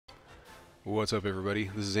What's up, everybody?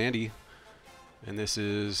 This is Andy, and this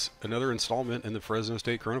is another installment in the Fresno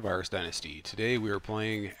State Coronavirus Dynasty. Today we are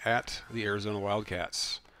playing at the Arizona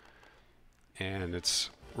Wildcats, and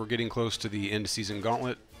we're getting close to the end season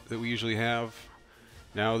gauntlet that we usually have.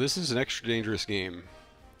 Now, this is an extra dangerous game.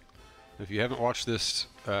 If you haven't watched this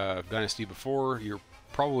Dynasty before, you're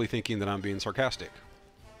probably thinking that I'm being sarcastic.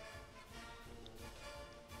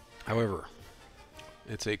 However,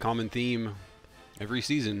 it's a common theme every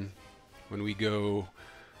season when we go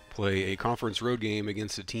play a conference road game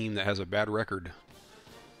against a team that has a bad record.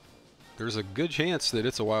 There's a good chance that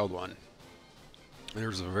it's a wild one. And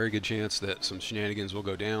there's a very good chance that some shenanigans will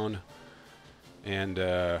go down, and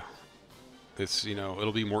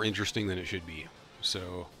it'll be more interesting than it should be.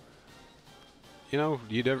 So, you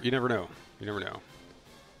never know. You never know.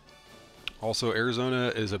 Also,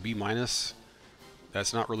 Arizona is a B-.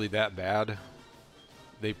 That's not really that bad.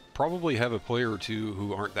 They probably have a player or two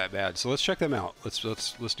who aren't that bad. So let's check them out. Let's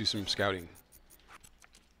do some scouting.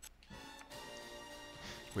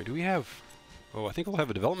 Wait, do we have... Oh, I think we'll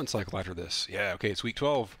have a development cycle after this. Yeah, okay, it's week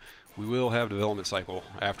 12. We will have a development cycle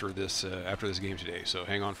after this game today, so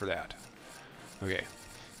hang on for that. Okay.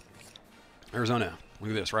 Arizona,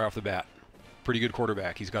 look at this right off the bat. Pretty good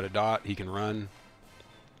quarterback. He's got a dot. He can run.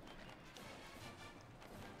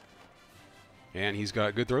 And he's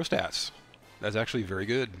got good throw stats. That's actually very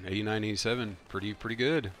good. 89, 87, pretty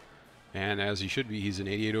good. And as he should be, he's an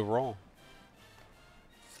 88 overall.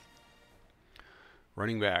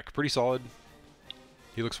 Running back, pretty solid.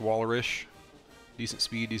 He looks Wallerish. Decent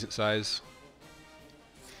speed, decent size.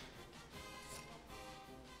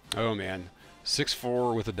 Oh man,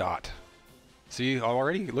 6'4" with a dot. See,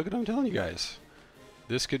 already, look at what I'm telling you guys.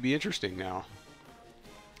 This could be interesting now.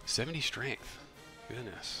 70 strength.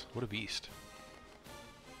 Goodness, what a beast.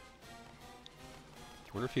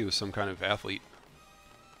 I wonder if he was some kind of athlete.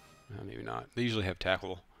 No, maybe not. They usually have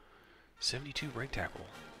tackle. 72 break tackle.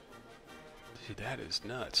 Dude, that is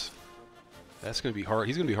nuts. That's going to be hard.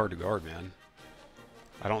 He's going to be hard to guard, man.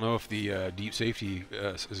 I don't know if the deep safety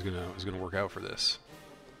is gonna work out for this.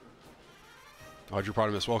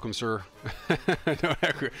 Quadripodimus, welcome, sir. No,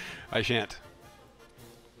 I shan't.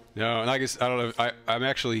 No, and I guess I don't know. I'm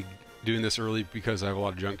actually doing this early because I have a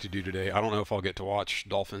lot of junk to do today. I don't know if I'll get to watch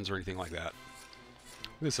Dolphins or anything like that.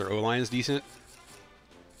 This their O-line is decent.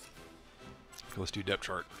 Let's do depth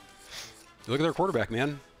chart. Look at their quarterback,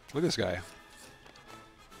 man. Look at this guy.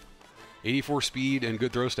 84 speed and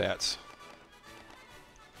good throw stats.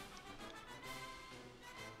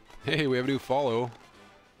 Hey, we have a new follow.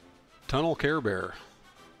 Tunnel Care Bear.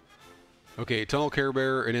 Okay, Tunnel Care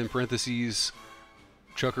Bear, and in parentheses,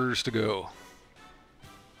 Chuckers to go.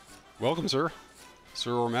 Welcome, sir.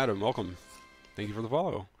 Sir or madam, welcome. Thank you for the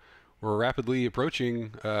follow. We're rapidly approaching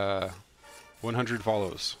 100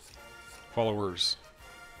 followers.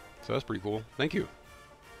 So that's pretty cool. Thank you.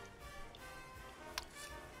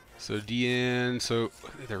 So DN, so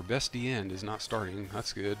their best DN is not starting.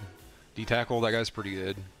 That's good. D-tackle, that guy's pretty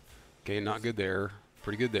good. Okay, not good there.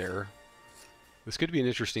 Pretty good there. This could be an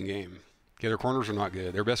interesting game. Okay, their corners are not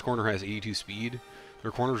good. Their best corner has 82 speed. Their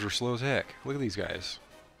corners are slow as heck. Look at these guys.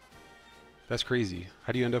 That's crazy.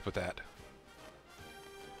 How do you end up with that?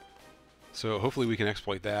 So hopefully we can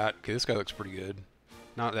exploit that. Okay, this guy looks pretty good.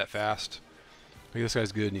 Not that fast. Okay, this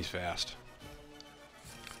guy's good and he's fast.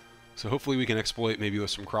 So hopefully we can exploit maybe with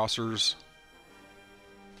some crossers.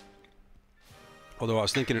 Although I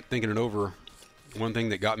was thinking it over, one thing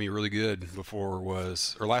that got me really good before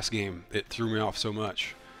was, or last game, it threw me off so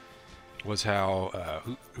much, was how,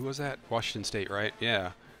 who was that? Washington State, right?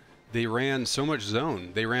 Yeah. They ran so much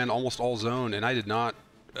zone. They ran almost all zone, and I did not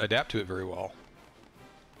adapt to it very well.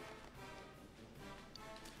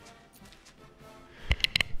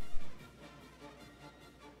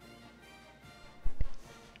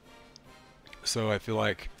 So I feel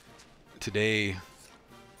like today,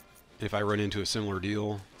 if I run into a similar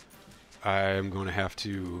deal, I'm going to have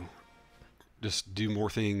to just do more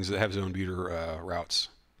things that have zone beater routes.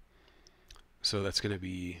 So that's going to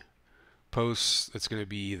be posts. That's going to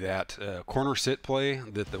be that corner sit play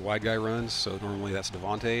that the wide guy runs. So normally that's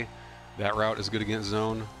Devontae. That route is good against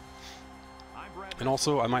zone. And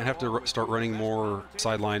also I might have to start running more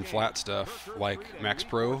sideline flat stuff like Max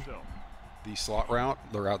Pro, the slot route,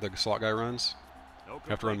 the route the slot guy runs. I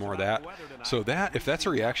have to run more of that. So that, if that's a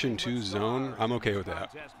reaction to zone, I'm okay with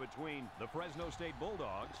that.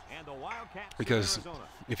 Because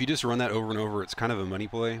if you just run that over and over, it's kind of a money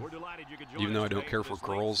play. Even though I don't care for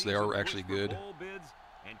curls, they are actually good.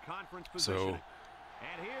 So,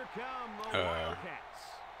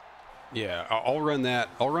 yeah, I'll run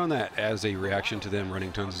that as a reaction to them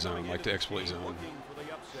running tons of zone, like to exploit zone.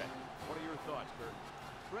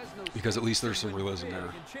 because at least there's some realism there.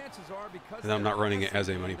 And I'm not running it as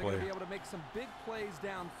a money play.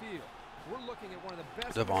 We're looking at one of the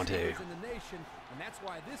best Devontae in the nation, and that's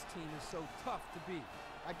why this team is so tough to beat.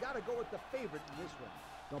 I got to go with the favorite in this one.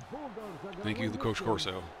 The Bulldogs are Thank you, Coach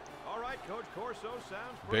Corso. All right, Coach Corso,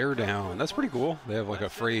 sounds bear down. That's pretty cool. They have like a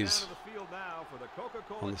phrase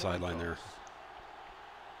on the sideline there.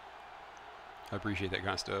 I appreciate that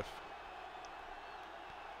kind of stuff.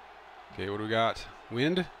 Okay, what do we got?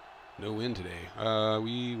 Wind? No wind today.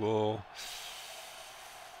 We will...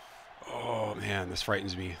 Oh, man, this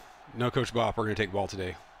frightens me. No, Coach Bop, we're going to take ball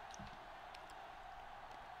today.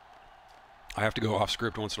 I have to go off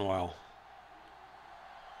script once in a while.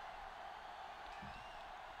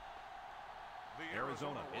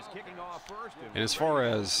 Arizona is kicking off first. And as far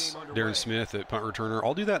as Darren Smith at punt returner,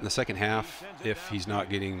 I'll do that in the second half if he's not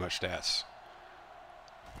getting much stats.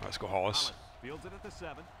 Let's go Hollis. Fields it at the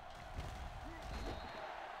 7.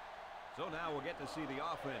 So now we'll get to see the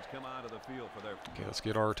offense come out of the field for their... Okay, let's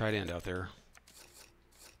get our tight end out there.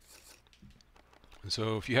 And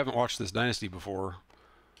so if you haven't watched this Dynasty before,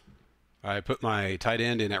 I put my tight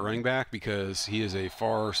end in at running back because he is a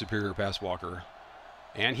far superior pass blocker.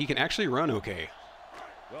 And he can actually run okay.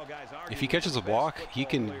 Well, guys, if he catches a block, he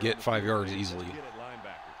can get 5 yards easily.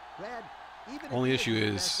 Only issue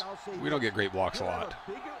is we don't get great blocks a lot.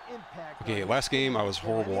 Okay, last game I was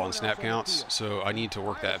horrible on snap counts, so I need to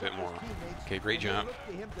work that a bit more. Okay, great jump.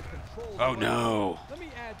 Oh no!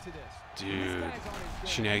 Dude,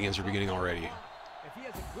 shenanigans are beginning already.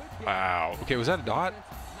 Wow. Okay, was that a dot?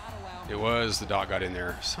 It was. The dot got in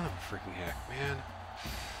there. Son of a freaking heck, man.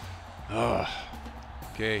 Ugh.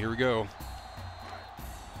 Okay, here we go.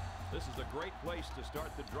 This is a great place to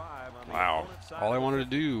start the drive on the wow. opponent's side. All I wanted to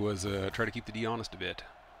do was try to keep the D honest a bit.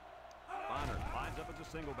 Bonner lines up as a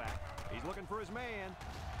single back. He's looking for his man.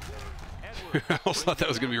 I almost thought that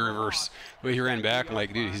was going to be reverse. But he ran back. I'm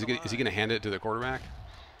like, dude, is he going to hand it to the quarterback?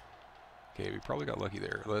 Okay, we probably got lucky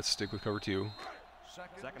there. Let's stick with cover 2.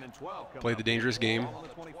 Second and 12. Play the dangerous game.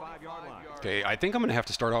 Okay, I think I'm going to have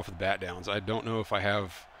to start off with bat downs. I don't know if I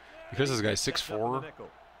have, because this guy's 6'4",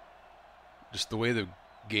 just the way the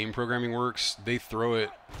game programming works, they throw it.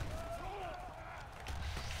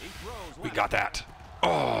 We got that.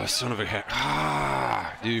 Oh, son of a heck.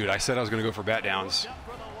 Ah, dude, I said I was going to go for bat downs.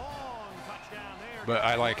 But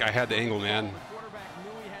I had the angle, man.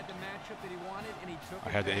 I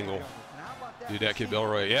had the angle. Dude, that kid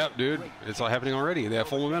Belroy. Yep, dude. It's all happening already. They have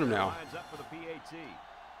full momentum now.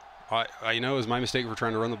 I know it was my mistake for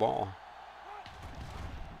trying to run the ball.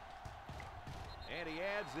 And he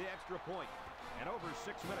adds the extra point. And over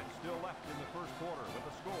 6 minutes still left in the first quarter with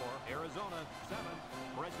the score. Arizona 7,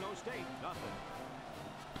 Fresno State nothing.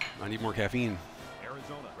 I need more caffeine.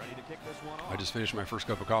 Arizona ready to kick this one off. I just finished my first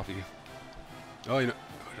cup of coffee. Oh, you know,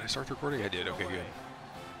 did I start the recording? I did. Okay, good.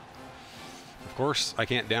 Of course, I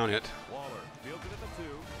can't down it. Waller fields it at the 2.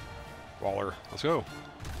 Waller, let's go.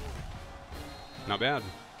 Not bad.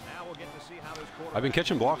 Now we'll get to see how this I've been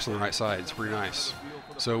catching blocks on the right side. It's pretty nice.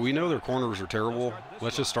 So we know their corners are terrible.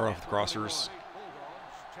 Let's just start off with crossers.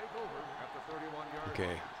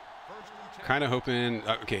 Okay. Kind of hoping.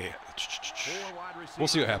 Okay. We'll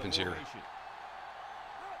see what happens here.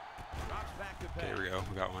 Okay, here we go.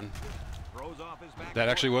 We got one. That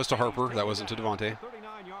actually was to Harper. That wasn't to Devontae.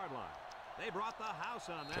 They brought the house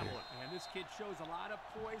on that one. And this kid shows a lot of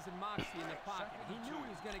poise and moxie in the pocket. He knew he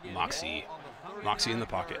was going to get Moxie. Moxie in the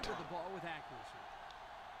pocket.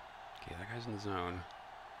 Okay, that guy's in the zone.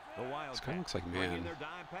 This kind of looks like man. Okay,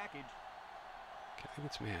 I think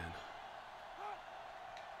it's man.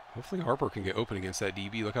 Hopefully Harper can get open against that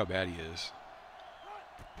DB. Look how bad he is.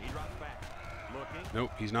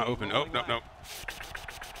 Nope, he's not open. Oh, no, no.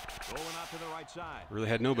 Really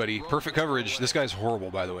had nobody. Perfect coverage. This guy's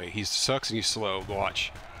horrible, by the way. He sucks and he's slow.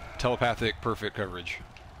 Watch. Telepathic, perfect coverage.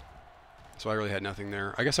 So I really had nothing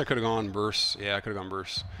there. I guess I could have gone burst. Yeah, I could have gone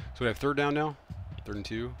burst. So we have 3rd down now. 3rd and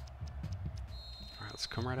 2. All right, let's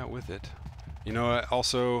come right out with it. You know what?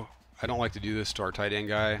 Also, I don't like to do this to our tight end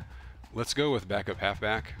guy. Let's go with backup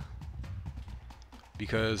halfback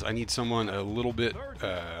because I need someone a little bit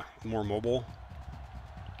more mobile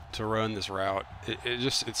to run this route.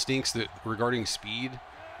 It stinks that regarding speed,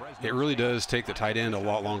 it really does take the tight end a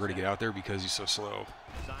lot longer to get out there because he's so slow.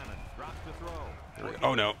 There we go.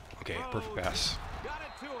 Oh no. Okay, perfect pass.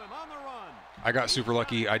 I got super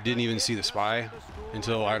lucky. I didn't even see the spy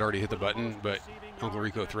until I'd already hit the button, but Uncle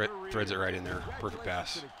Rico threads it right in there. Perfect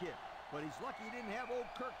pass.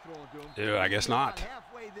 Dude, I guess not.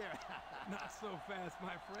 Not so fast,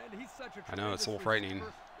 my friend. He's such a I know, it's a little frightening. It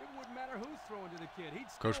wouldn't matter who's throwing to the kid.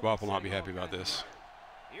 Coach Bob will not be happy about this.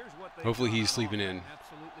 Here's what Hopefully he's sleeping in.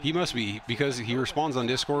 He must be, because he responds on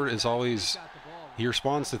Discord. It's always, he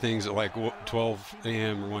responds to things at like 12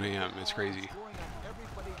 a.m. or 1 a.m. It's crazy.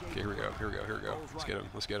 Okay, here we go. Here we go. Here we go. Let's get him.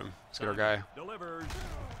 Let's get him. Let's get our guy.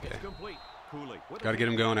 Okay. Got to get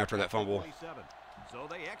him going after that fumble. So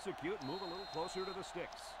they execute and move a little closer to the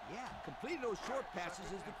sticks. Yeah, completing those short passes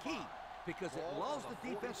is the key because it lulls the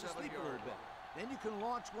defense to sleep a little bit. Then you can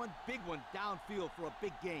launch one big one downfield for a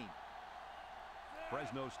big gain.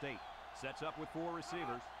 Fresno State sets up with 4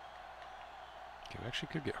 receivers. Okay, we actually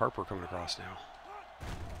could get Harper coming across now.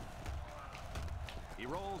 He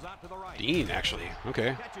rolls out to the right. Dean, actually.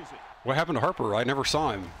 Okay. What happened to Harper? I never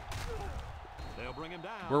saw him. They'll bring him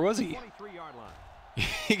down. Where was he? 23-yard line.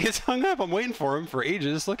 He gets hung up. I'm waiting for him for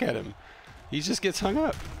ages. Look at him. He just gets hung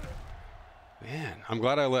up. Man, I'm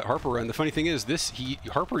glad I let Harper run. The funny thing is,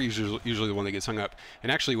 Harper is usually the one that gets hung up.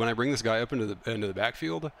 And actually, when I bring this guy up into the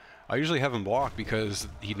backfield, I usually have him block because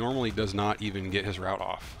he normally does not even get his route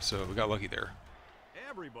off. So we got lucky there.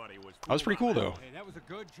 Everybody was That was pretty cool, though. Hey, that was a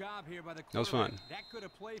good job here by the that was fun. That could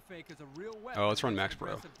have play fake as a real weapon. Oh, let's run Max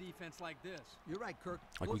Bro. Defense like this. You're right, Kirk.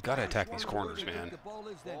 Like, we got to attack these corners, man.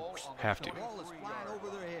 Have to. The ball is flying over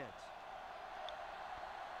their heads.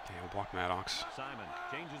 Okay, we'll block Maddox. Simon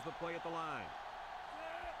changes the play at the line.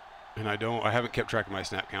 And I haven't kept track of my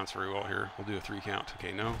snap counts very well here. We'll do a 3 count.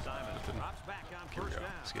 Okay, no. Nothing. Here we go.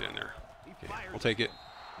 Let's get in there. Okay, we'll take it.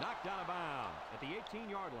 Knocked out of bounds at the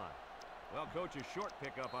 18-yard line. Well, coach, a short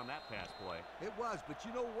pickup on that pass play. It was, but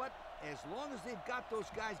you know what? As long as they've got those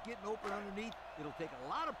guys getting open underneath, it'll take a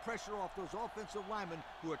lot of pressure off those offensive linemen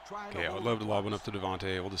who are trying to. Okay, I would love to lob one up to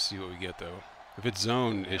Devontae. We'll just see what we get, though. If it's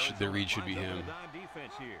zone, the read should be him.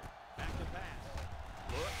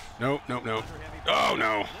 Nope, nope, nope. Oh,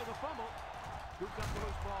 no.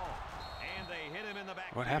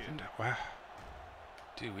 What happened? Wow.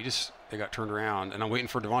 Dude, they got turned around, and I'm waiting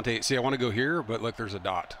for Devontae. See, I want to go here, but look, there's a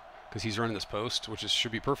dot. Because he's running this post, which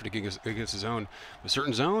should be perfect against his zone. But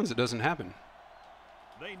certain zones, it doesn't happen.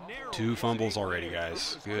 2 fumbles already,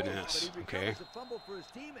 guys. Goodness. Okay.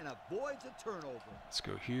 Let's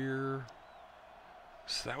go here.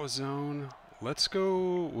 So that was zone. Let's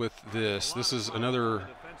go with this. This is another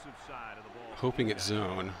hoping it's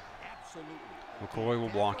zone. McCoy will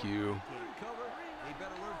block you.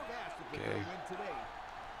 Okay.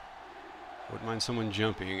 Wouldn't mind someone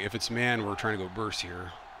jumping. If it's man, we're trying to go burst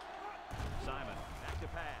here.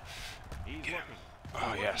 Get him.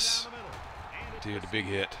 Oh, yes. Dude, a big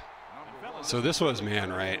hit. So this was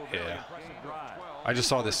man, right? Yeah. I just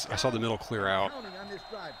saw this. I saw the middle clear out.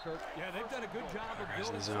 Yeah, they've done a good job of Guys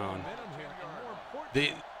in the building zone. momentum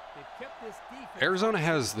here. Arizona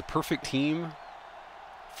has the perfect team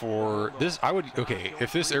for this. Okay,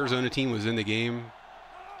 if this Arizona team was in the game,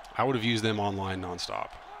 I would have used them online nonstop.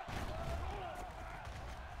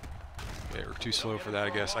 Okay, we're too slow for that, I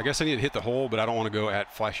guess. I guess I need to hit the hole, but I don't want to go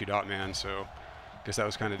at flashy dot man, so I guess that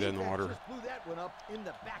was kind of dead in the water.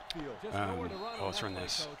 Oh, let's run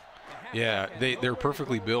this. Yeah, they're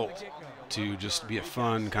perfectly built to just be a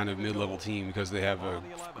fun kind of mid-level team because they have a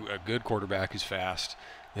good quarterback who's fast.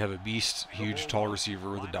 They have a beast, huge, tall receiver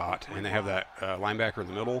with a dot, and they have that linebacker in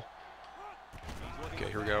the middle. Okay,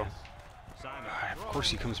 here we go. Of course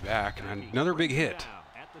he comes back, and another big hit.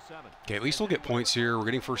 Okay, at least we'll get points here. We're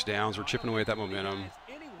getting first downs. We're chipping away at that momentum.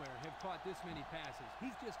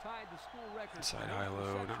 Inside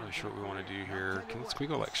high-low. Not really sure what we want to do here. Can we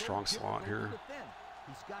go like strong slot here?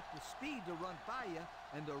 He's got the speed to run by you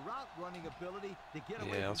and the route running ability to get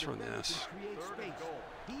away. Yeah, let's run this.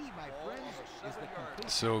 He, my friends, is the complete.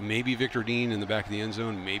 So maybe Victor Dean in the back of the end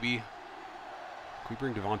zone. Maybe. Can we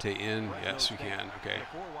bring Devontae in? Yes, we can. Okay.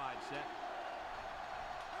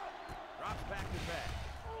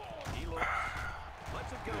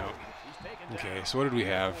 Nope. Okay, so what did we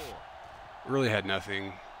have? Really had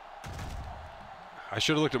nothing. I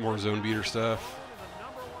should have looked at more zone beater stuff.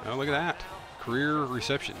 Oh, look at that. Career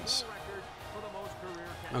receptions.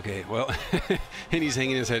 Okay, well, and he's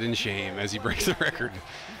hanging his head in shame as he breaks the record.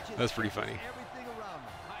 That's pretty funny.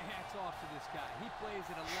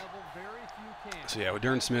 So yeah, with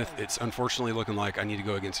Darren Smith, it's unfortunately looking like I need to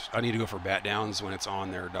go for bat downs when it's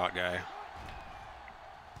on their dot guy.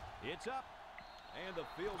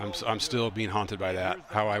 I'm still being haunted by that.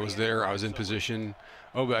 How I was there, I was in position.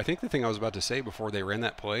 Oh, but I think the thing I was about to say before they ran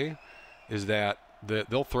that play is that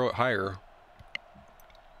they'll throw it higher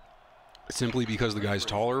simply because the guy's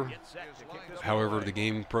taller. However, the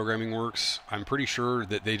game programming works. I'm pretty sure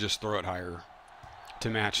that they just throw it higher to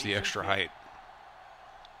match the extra height.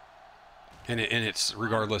 And it's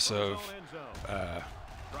regardless of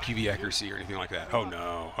QB accuracy or anything like that. Oh,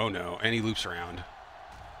 no. Oh, no. And he loops around.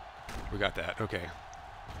 We got that. Okay.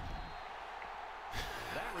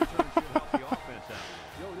 help the offense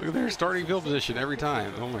out. Look at their starting field position every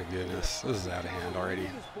time. Oh my goodness, this is out of hand already.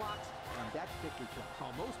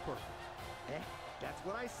 Almost perfect. That's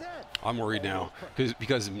what I said. I'm worried now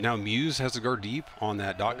because now Muse has to guard deep on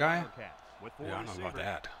that dot guy. Yeah, I don't know about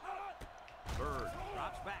that. Bird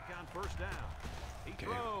drops back on first down. He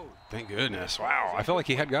Okay, throws. thank goodness. Wow, I felt like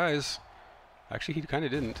he had guys. Actually, he kind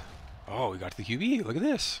of didn't. Oh, we got to the QB. Look at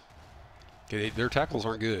this. Okay, their tackles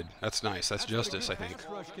aren't good. That's nice. That's Justice, I think.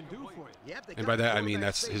 And by that, I mean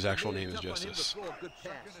that's his actual name is Justice.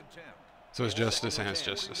 So it's Justice and it's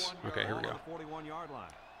Justice. Okay, here we go.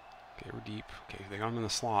 Okay, we're deep. Okay, they got him in the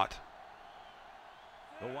slot.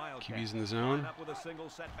 QB's in the zone.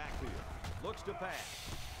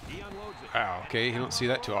 Wow, okay, you don't see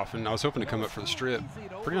that too often. I was hoping to come up for the strip.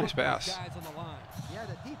 Pretty nice pass.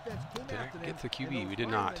 Did I get to the QB? We did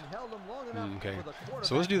not. Okay,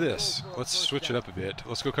 so let's do this. Let's switch it up a bit.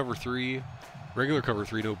 Let's go cover 3, regular cover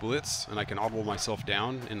 3, no blitz, and I can audible myself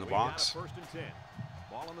down in the box.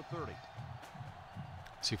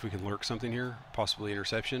 See if we can lurk something here, possibly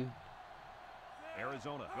interception.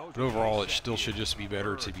 But overall, it still should just be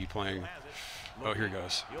better to be playing. Oh, here he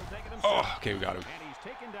goes. Oh, okay, we got him.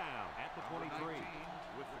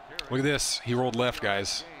 Look at this. He rolled left,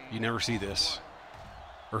 guys. You never see this.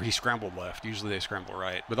 Or he scrambled left. Usually they scramble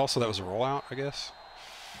right. But also that was a rollout, I guess.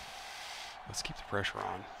 Let's keep the pressure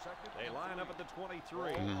on. I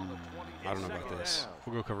don't know about this.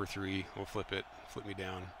 We'll go cover 3. We'll flip it. Flip me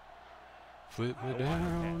down. Flip me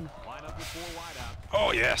down.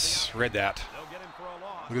 Oh, yes. Read that.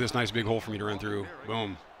 Look at this nice big hole for me to run through.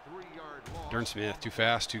 Boom. Darren Smith. Too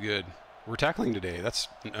fast, too good. We're tackling today. That's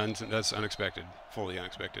unexpected. Fully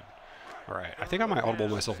unexpected. All right. I think I might audible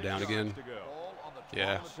myself down again.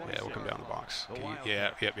 Yeah. Yeah, we'll come down the box. Okay.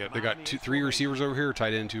 Yeah, yep. They got 3 receivers over here,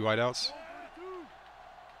 tight end, 2 wideouts.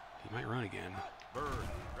 He might run again.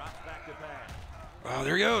 Oh,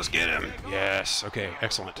 there he goes. Get him. Yes. Okay,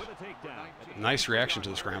 excellent. Nice reaction to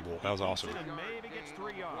the scramble. That was awesome. Okay,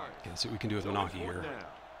 let's see what we can do with Menaki here.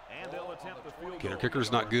 Okay, their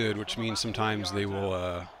kicker's not good, which means sometimes they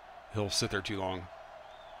will, he'll sit there too long.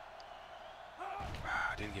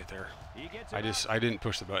 I didn't get there. I didn't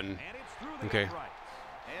push the button. Okay.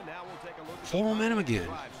 Full momentum again.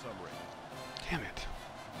 Damn it.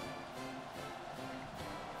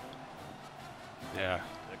 Yeah.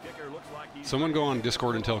 Someone go on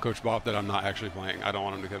Discord and tell Coach Bob that I'm not actually playing. I don't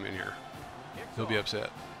want him to come in here. He'll be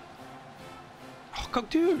upset. Oh,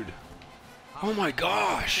 dude. Oh, my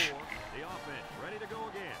gosh.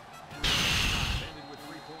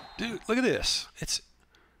 Dude, look at this. It's...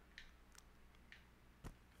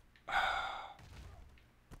 I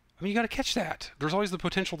mean, you got to catch that. There's always the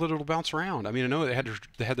potential that it'll bounce around. I mean, I know they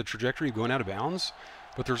had the trajectory of going out of bounds,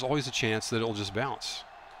 but there's always a chance that it'll just bounce.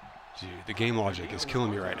 Dude, the game logic is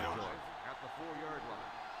killing me right now.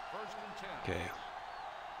 Okay.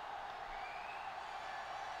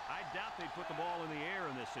 I doubt they put the ball in the air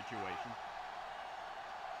in this situation.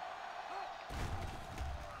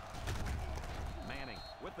 Manning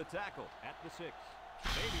with the tackle at the 6.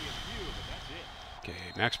 Maybe a few, but that's it.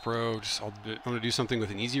 Okay, Max Pro. I'm going to do something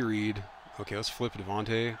with an easy read. Okay, let's flip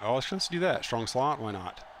Devontae. Oh, let's do that. Strong slot. Why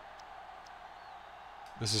not?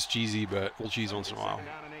 This is cheesy, but we'll cheese once in a while.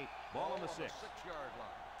 Ball on the 6.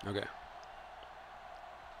 Okay.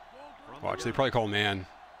 Watch, they probably call man,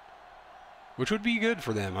 which would be good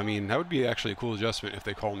for them. I mean, that would be actually a cool adjustment if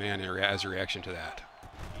they call man as a reaction to that.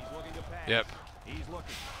 Yep. He's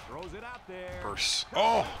looking. Throws it out there. Burst.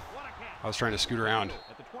 Oh! I was trying to scoot around.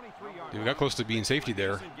 Dude, we got close to being safety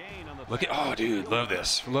there. Look at, oh, dude, love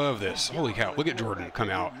this. Love this. Holy cow. Look at Jordan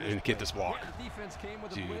come out and get this block.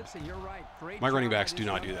 Dude, my running backs do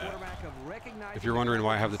not do that. If you're wondering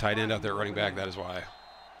why I have the tight end out there running back, that is why.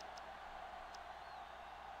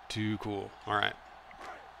 Too cool. All right.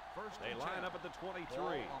 They line up at the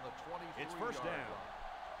 23. It's first down.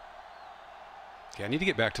 Okay, I need to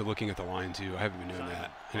get back to looking at the line, too. I haven't been doing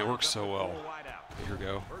that, and it works so well. Okay, here we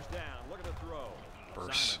go. First down. Look at the throw.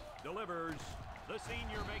 Burst. Delivers. The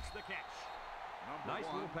senior makes the catch. Nice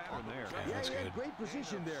little pattern there. Yeah, that's good. Great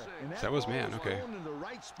position there. That was man. Okay. In the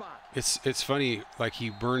right spot. It's funny. Like he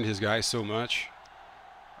burned his guy so much.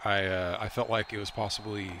 I felt like it was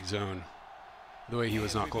possibly zone. The way he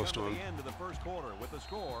was not close to him. The end of the first quarter with the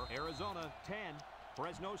score: Arizona 10,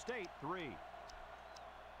 Fresno State 3.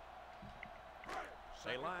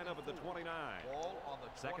 They line up at the 29.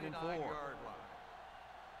 Second and 4.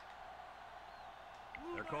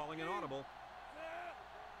 They're calling an audible.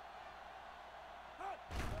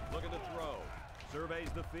 Look at the throw. Surveys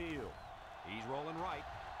the field. He's rolling right.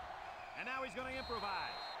 And now he's going to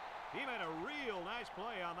improvise. He made a real nice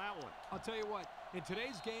play on that one. I'll tell you what, in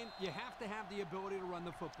today's game, you have to have the ability to run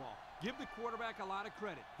the football. Give the quarterback a lot of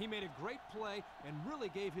credit. He made a great play and really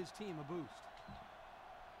gave his team a boost.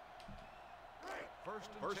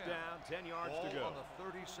 First down, 10 yards to go. On the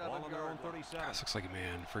 37 Ball on their own 37. This looks like a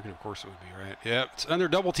man. Freaking, of course it would be, right? Yep. And they're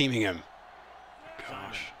double teaming him.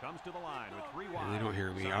 Gosh. Comes to the line with 3 Yeah, wide. they don't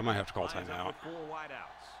hear me. I might have to call timeout. 4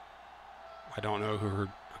 wideouts. I don't know who heard.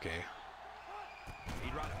 Okay.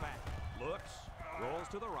 He drops back, looks, rolls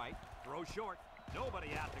to the right, throws short. Nobody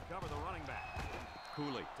out to cover the running back.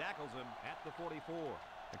 Cooley tackles him at the 44.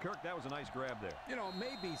 Kirk, that was a nice grab there. You know, it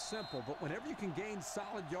may be simple, but whenever you can gain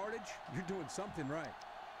solid yardage, you're doing something right.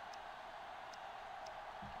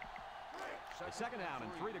 Second down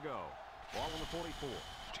and 3 to go. Ball on the 44.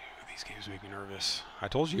 Dude, these games make me nervous. I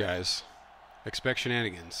told you guys. Expect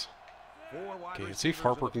shenanigans. 4 wide Okay, let's see if receivers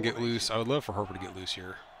Harper in the can get formation. loose. I would love for Harper to get loose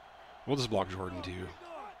here. We'll just block Jordan, too.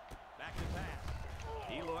 Back to pass.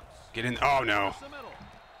 He looks. Get in. Oh, no. Across the middle.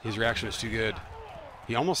 His reaction is too good.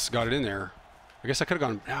 He almost got it in there. I guess I could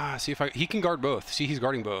have gone. See if he can guard both. See, he's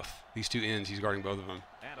guarding both. These two ends, he's guarding both of them.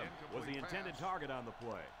 Adam was the intended target on the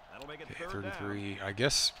play. That'll make it Okay, third third and down. 3. I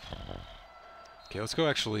guess. Okay, let's go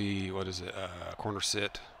actually. What is it? Corner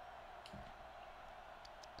sit.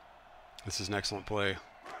 This is an excellent play.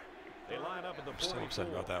 They line up at the I'm still 44. upset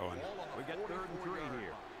about that one. We got 3rd and 3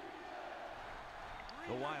 here.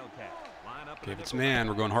 The Wildcats line up. Okay, if it's man,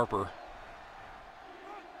 we're going Harper.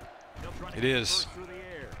 It is. Through the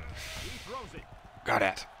air. He throws it. Got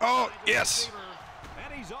it. Oh, yes.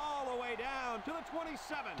 And he's all the way down to the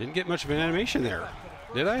 27. Didn't get much of an animation there.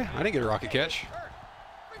 Did I? I didn't get a rocket catch.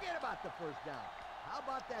 Forget about the first down. How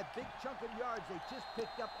about that big chunk of yards they just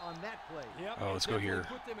picked up on that play? Yep, Oh, let's go definitely here.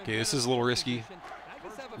 put them in Okay, this better is a little field risky position. I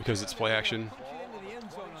just have a because feeling it's that play they're action. gonna punch it into the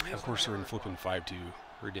end zone on this Of course, one. we're in flipping 5-2.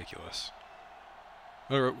 Ridiculous.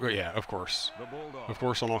 Oh, yeah, of course. The Bulldogs Of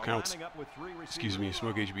course, on all are counts. lining up with 3 Excuse me, receivers.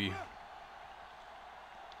 Smoke HB.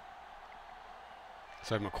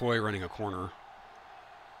 So I have McCoy running a corner.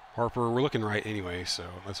 Harper, we're looking right anyway, so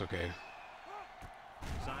that's okay.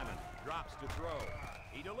 Simon drops to throw.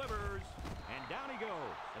 He delivers, and down he goes.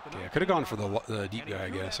 At the Okay, I could have gone for 19-yard the deep And he guy, I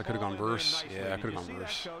threw guess. that I could have ball gone in there verse. nicely. Yeah, I Did could you have gone see that,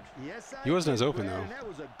 verse. Coach? Yes, He wasn't as did, open, Brad, though. and that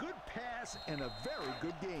was a good pass and a very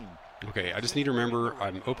good game. Okay, I just need to remember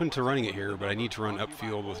I'm open to running it here, but I need to run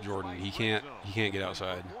upfield with Jordan. He can't get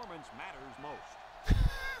outside. Performance matters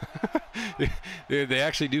most. They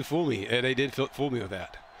actually do fool me. They did fool me with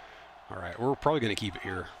that. All right, we're probably going to keep it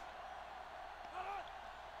here.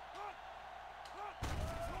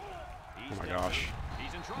 Oh my gosh.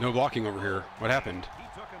 He's in trouble. No blocking over here. What happened? He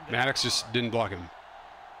took him down. Maddox just didn't block him.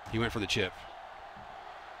 He went for the chip.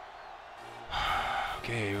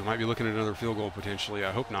 Okay, we might be looking at another field goal potentially.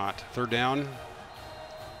 I hope not. Third down.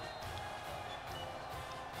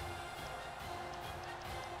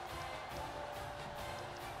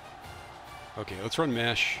 Okay, let's run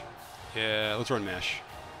mesh. Yeah, let's run mesh.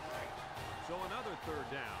 So another third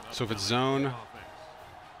down. So if it's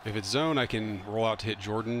zone, I can roll out to hit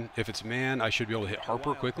Jordan. If it's man, I should be able to hit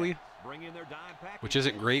Harper quickly, Bring in their dime package. which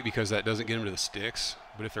isn't great because that doesn't get him to the sticks.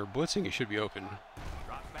 But if they're blitzing, it should be open.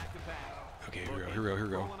 Drops back to pass. Okay, here we go, here we go, here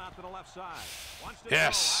we go. Rolling out to the left side. Wants to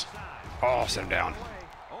Yes. throw outside. Oh, set him down.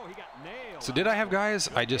 Oh, he got nailed. So did I have guys?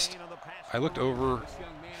 I looked over. This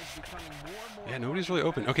young man is becoming more and more Yeah, nobody's really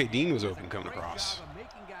open. Okay, Dean was open coming Great across. job of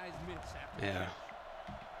making guys miss after Yeah.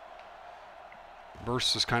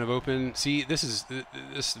 Burst is kind of open. See, this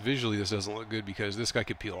visually this doesn't look good because this guy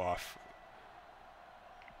could peel off.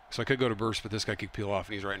 So I could go to burst, but this guy could peel off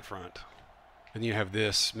and he's right in front. And you have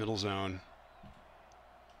this middle zone.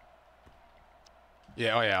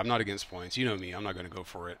 Yeah, oh yeah, I'm not against points. You know me, I'm not going to go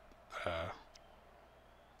for it.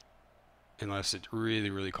 Unless it really,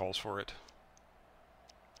 really calls for it.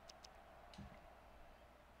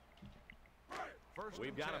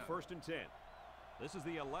 We've got a 1st and 10. This is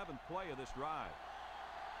the 11th play of this drive.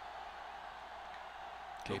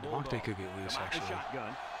 Okay, The Devontae Bulldogs could get loose come out the actually.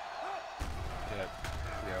 shotgun.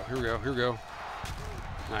 Yeah. Here we go, here we go.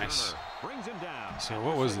 Nice. Turner brings him down. So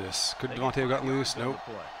what was this? Could Devontae have gotten loose? Nope.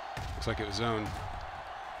 Play. Looks like it was zone.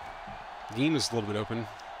 Dean was a little bit open.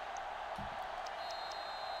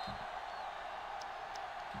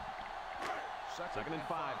 Second and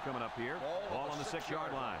 5 coming up here. Ball on the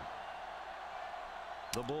 6-yard line.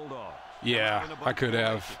 The Bulldogs. Yeah, I could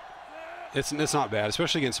have. It's not bad,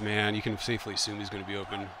 especially against man. You can safely assume he's going to be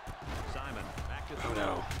open. Simon back to Oh throw.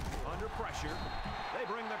 no, Under pressure. They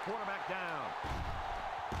bring the quarterback down.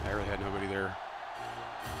 I really had nobody there.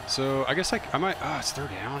 So I guess I might. Ah, it's third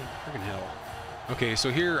down. Friggin' hell. Okay,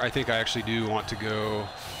 so here I think I actually do want to go.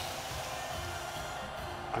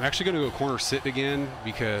 I'm actually going to go corner sit again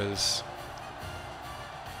because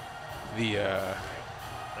the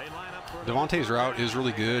Devontae's route is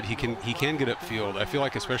really good. He can get upfield. I feel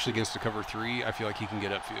like especially against a cover 3, I feel like he can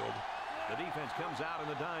get upfield. The defense comes out in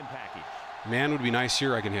the dime package. Man would be nice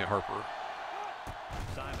here. I can hit Harper.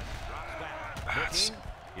 Simon drops back.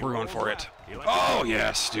 We're going for it. Oh,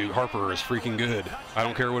 yes, dude. Harper is freaking good. I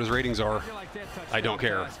don't care what his ratings are. I don't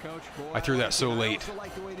care. I threw that so late.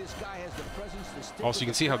 Also, you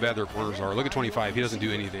can see how bad their corners are. Look at 25. He doesn't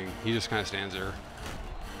do anything. He just kind of stands there.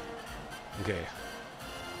 Okay.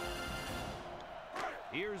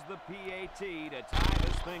 Here's the PAT to tie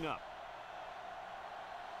this thing up.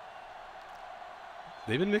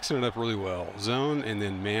 They've been mixing it up really well. Zone and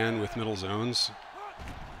then man with middle zones.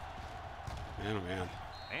 Man, oh, man.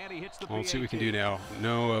 And he hits the Well, let's see what we can do now.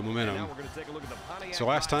 No momentum. So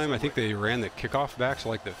last time, I think they ran the kickoff back to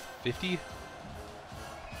like the 50.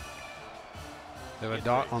 They have a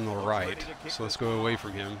dot on the right, so let's go away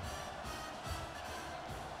from him.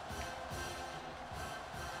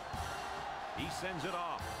 He sends it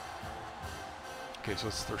off. Okay, so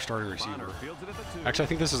it's their starting receiver. Actually, I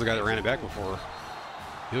think this is the guy that ran it back before.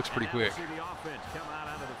 He looks pretty quick.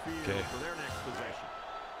 Okay.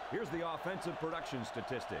 Here's the offensive production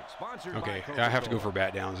statistics. Sponsored Okay, by I have to go for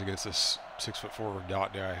bat downs against this 6'4"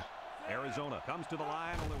 dot guy. Arizona comes to the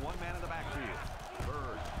line, only one man in the backfield.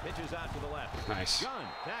 Bird pitches out to the left. Nice. Gunn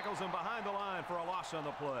tackles him behind the line for a loss on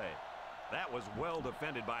the play. That was well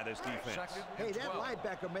defended by this defense. Hey, that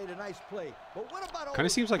linebacker made a nice play. But what about Kind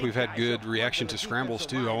of seems like we've had good reaction to scrambles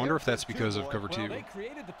too. I wonder if that's because of cover 2. Well, they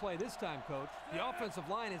created the play this time, Coach. The offensive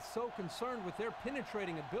line is so concerned with their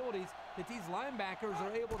penetrating abilities that these linebackers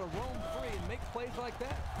are able to roam free and make plays like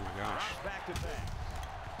that. Oh my gosh. Back to back.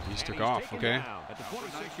 He just took off. Okay. At the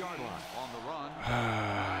 26-yard line. On the run.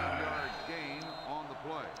 9-yard gain on the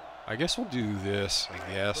play. I guess we'll do this. I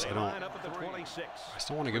guess They I line don't. up at the 26. I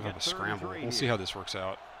still want to give up a scramble. We'll see how this works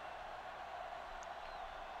out.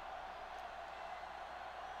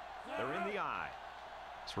 They're in the eye.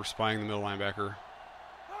 So we're spying the middle linebacker.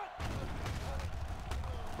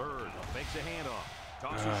 Bird makes a handoff.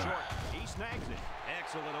 Tosses short. He snags it.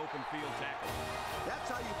 Excellent open field tackle. That's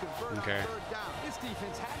how you convert Okay. on third down. This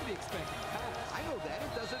defense had to be expecting pass. I know that.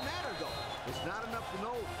 It doesn't matter, though. It's not enough to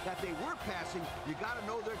know that they were passing. You got to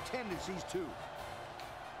know their tendencies, too.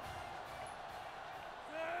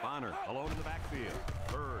 Bonner alone in the backfield.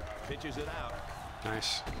 Bird pitches it out.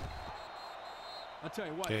 Nice. I'll tell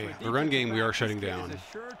you what. Okay, for a the run game we defensive are back, shutting this kid down. is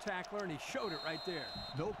a sure tackler, and he showed it right there.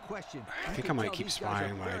 No question. I think I might keep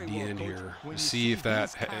spying my D end here. See if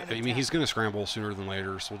that. I mean, he's going to scramble sooner than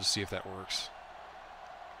later, so we'll just see if that works.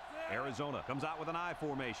 Arizona comes out with an I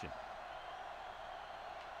formation.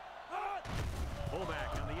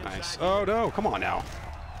 Pullback on the inside. Nice. Oh no! Come on now.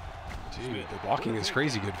 Dude, the blocking is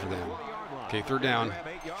crazy good for them. Okay, third down.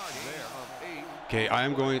 Okay, I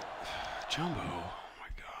am going. Jumbo. Oh my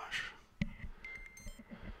gosh.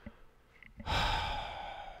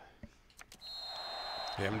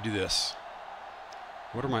 Okay, I'm gonna do this.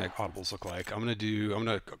 What do my audibles look like? I'm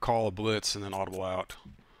gonna call a blitz and then audible out.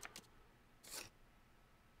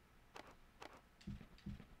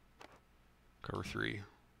 Cover 3.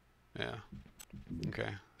 Yeah. Okay.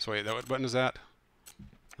 So wait, what button is that?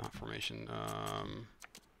 Not formation.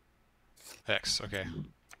 X. Okay.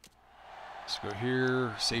 Let's go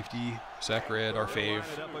here. Safety. Sack red. Our fave.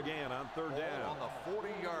 Up again on third down. On the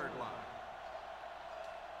 40-yard line.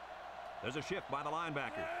 There's a shift by the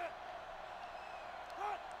linebacker.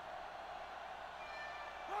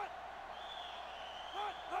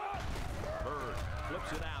 Bird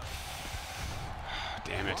flips it out.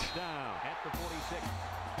 Damn it. Down at the 46.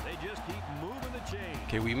 They just keep moving the chain.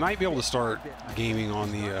 Okay, we might be able to start gaming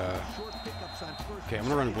on the. Okay, I'm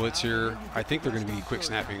gonna run a blitz here. I think they're gonna be quick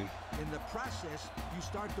snapping. In the process, you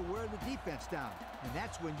start to wear the defense down, and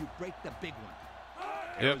that's when you break the big one.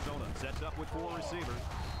 Yep. Arizona sets up with 4 receivers.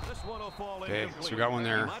 This one will fall Okay, incomplete. so we got one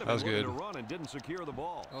there. He might have That was been looking good. to run and didn't secure the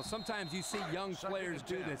ball. Well, sometimes you see young players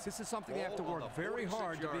do this. This is something they have to work very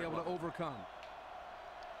hard to be able to overcome.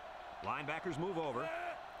 Linebackers move over.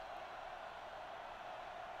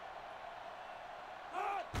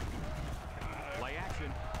 Play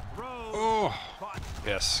action. Throw. Oh. Caught.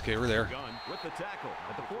 Yes. Okay, we're there. Gun with the tackle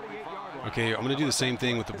at the 48-yard line. Okay, I'm gonna do the same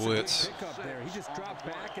thing with the blitz. He just dropped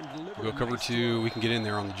back and delivered. We'll go cover 2. We can get in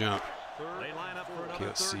there on the jump. They line up for Okay,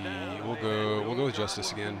 let's third see. down. We'll go with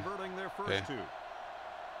Justice again. Converting their first Okay. 2.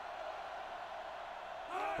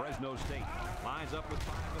 Fresno State lines up with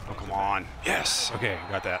 5. Oh, come on. Yes. Okay,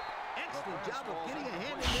 got that. Excellent job of getting a hand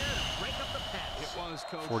in there to break up the pass. It was,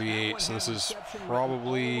 Coach. 48. So this is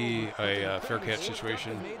probably a fair catch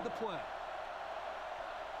situation. Made the play.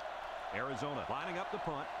 Arizona lining up the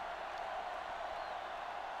punt.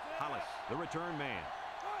 Hollis, the return man.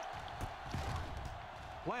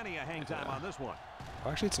 Plenty of hang time on this one.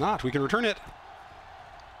 Well, actually, it's not. We can return it.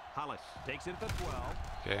 Hollis takes it at the 12.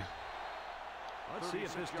 Okay. Let's see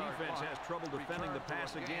if this defense has trouble defending the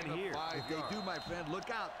pass again here. If they do, my friend, look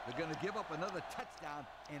out. They're going to give up another touchdown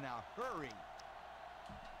in a hurry.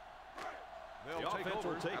 The offense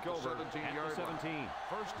will take over at the 17.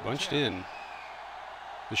 Bunched in.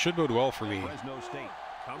 This should bode well for me. Fresno State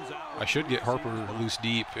comes out. I should get Harper loose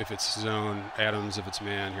deep if it's zone, Adams if it's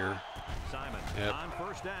man here. Simon Yep. on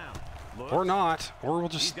first down. Looks. Or not. Or we'll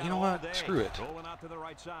He's just, got you know all what? day. Screw it. Rolling out to the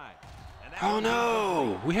right side. And that Oh one's no!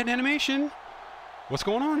 incomplete. We had an animation. What's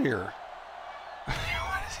going on here?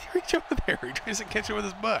 Why does he reach over there? He tries to catch it with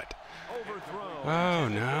his butt. Overthrown. Oh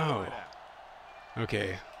Intended for no. right out.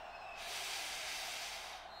 Okay.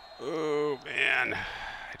 Oh man.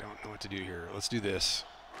 I don't know what to do here. Let's do this.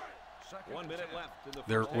 1 minute left in the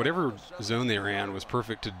Their first whatever half. zone they ran was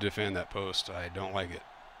perfect to defend that post. I don't like it.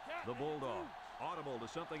 The Bulldog audible to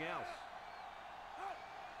something else.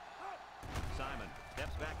 Simon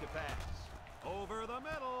steps back to pass. Over the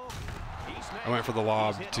middle. I went for the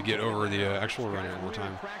lob to get over the actual run one more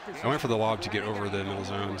time. I went for the lob to get over the middle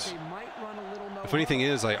zones. The funny thing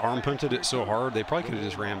is, I arm punted it so hard, they probably could have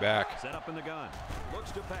just ran back. Set up in the gun.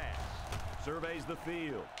 Looks to pass. Surveys the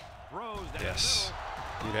field. Throws down Yes.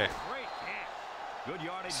 the Okay. middle. Great catch. Good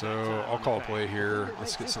yardage. So that time I'll on the call a pass. play here.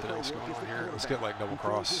 Let's get something else going on here. Let's get like double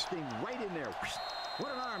cross. This thing right in there.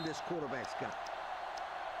 What an arm this quarterback's got.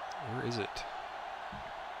 Where is it?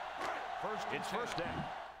 It's first down.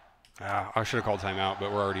 I should have called timeout,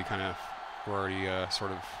 but we're already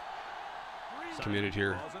sort of committed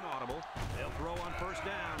here. Ball's an audible. They'll throw on first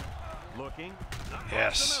down. Looking. Across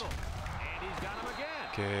Yes. the middle. And he's got him again.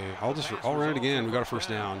 Okay, I'll run it again. We got a first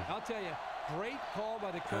down. I'll tell you, great call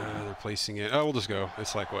by the coach. They're placing it. Oh, we'll just go.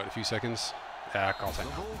 It's like what, a few seconds? Call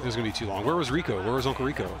timeout. This is gonna be too long. Where was Rico? Where was Uncle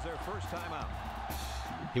Rico? That was their first timeout.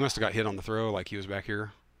 He must have got hit on the throw, like he was back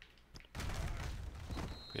here.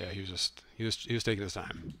 Yeah, he was taking his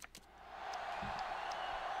time.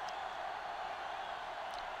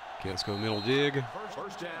 Okay, let's go middle dig.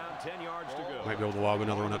 First down, 10 yards to go. Might be able to lob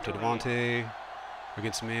another one up to Devontae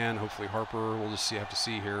against man. Hopefully Harper. We'll just have to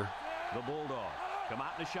see here. The Bulldogs come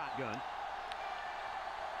out in the shotgun.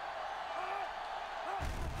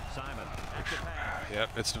 Simon at the pass. Yep,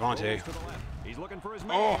 it's Devontae. Rolls to the left. He's looking for his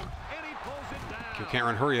man. Oh. And he pulls it down. Okay, can't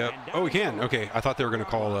run. Hurry up. Oh, we can. Okay, I thought they were going to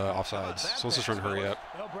call offsides. So let's just run hurry up.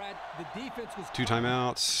 Well, Brad, the defense was 2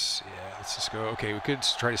 timeouts. Yeah, let's just go. Okay, we could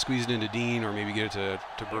try to squeeze it into Dean or maybe get it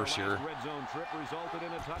to Burst Their here. last red zone trip resulted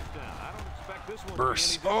in a touchdown. I don't expect this one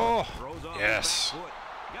Burst. to be any Oh, different. Throws off yes. his back foot.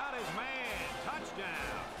 Got his man.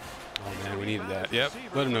 Touchdown. Oh man, we needed that. Yep,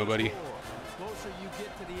 let him know, buddy. the closer you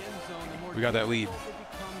get to the end zone, the more We got that lead. difficult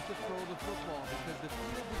it becomes to throw the football because the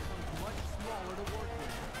field becomes much smaller to work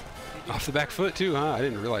with. Off the back foot too, huh? I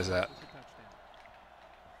didn't realize that.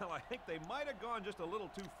 Well, I think they might have gone just a little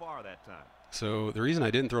too far that time. So the reason I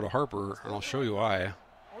didn't throw to Harper, and I'll show you why.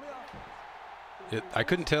 I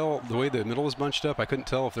couldn't tell the way the middle was bunched up. I couldn't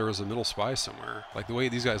tell if there was a middle spy somewhere. Like the way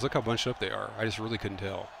these guys, look how bunched up they are. I just really couldn't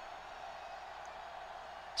tell.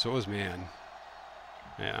 So it was man.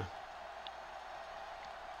 Yeah.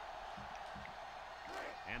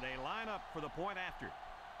 And they line up for the point after.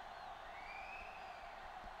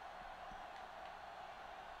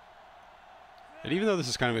 And even though this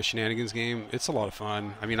is kind of a shenanigans game, it's a lot of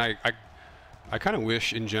fun. I mean, I kind of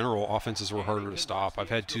wish, in general, offenses were harder to stop. I've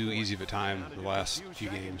had too easy of a time the last few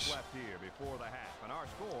games.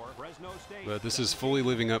 But this is fully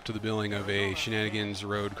living up to the billing of a shenanigans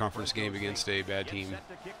road conference game against a bad team.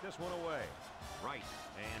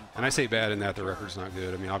 And I say bad in that the record's not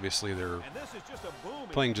good. I mean, obviously they're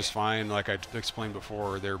playing just fine. Like I explained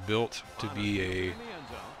before, they're built to be a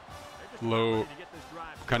low,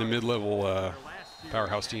 kind of mid-level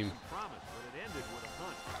powerhouse team.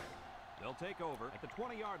 They'll take over at the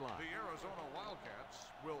 20-yard line. The Arizona Wildcats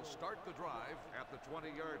will start the drive at the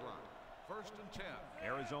 20-yard line. First and 10.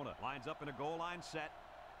 Arizona lines up in a goal line set.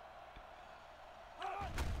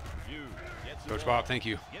 Hughes gets Coach the Bob, ball. thank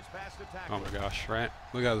you. Gets past the tackle. Oh my gosh, right?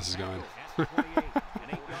 Look how this is going. At the 28, an 8-yard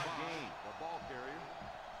gain. The ball carrier.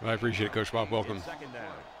 Well, I appreciate it, Coach Bob. Welcome. It's second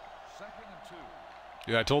down. Second and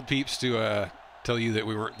 2. Yeah, I told Peeps to tell you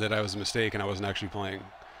that I was a mistake and I wasn't actually playing.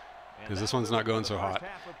 Because this one's not going so hot.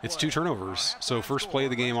 It's 2 turnovers. So first play of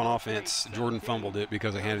the game on offense, Jordan fumbled it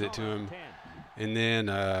because I handed it to him. And then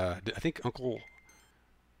I think Uncle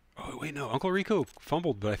Rico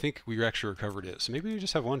fumbled, but I think we actually recovered it. So maybe we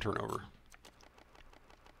just have 1 turnover.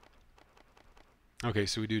 Okay,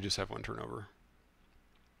 so we do just have 1 turnover.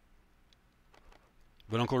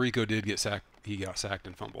 But Uncle Rico did get sacked. He got sacked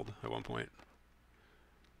and fumbled at one point.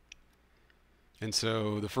 And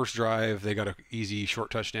so the first drive, they got an easy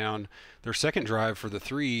short touchdown. Their second drive for the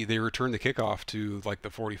 3, they returned the kickoff to like the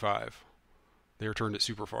 45. They returned it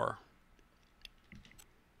super far.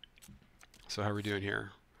 So how are we doing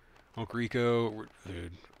here? Uncle Rico,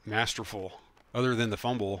 dude, masterful. Other than the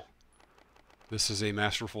fumble, this is a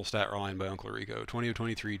masterful stat line by Uncle Rico. 20 of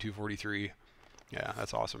 23, 243. Yeah,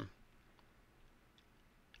 that's awesome.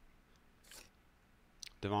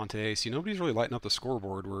 Devontae, see, nobody's really lighting up the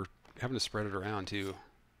scoreboard. We're having to spread it around too.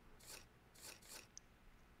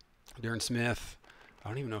 Darren Smith, I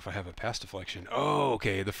don't even know if I have a pass deflection. Oh,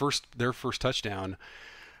 okay, their first touchdown.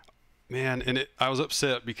 Man, and I was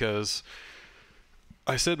upset because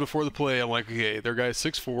I said before the play, I'm like, okay, their guy's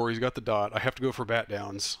 6'4", he's got the dot. I have to go for bat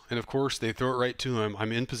downs. And of course, they throw it right to him.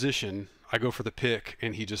 I'm in position. I go for the pick,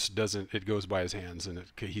 and he just doesn't. It goes by his hands, and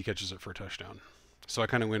he catches it for a touchdown. So I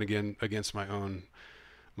kind of went again against my own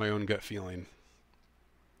gut feeling.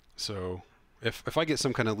 So if I get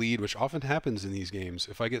some kind of lead, which often happens in these games,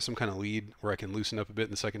 if I get some kind of lead where I can loosen up a bit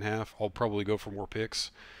in the second half, I'll probably go for more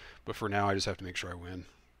picks. But for now, I just have to make sure I win.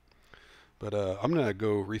 But I'm going to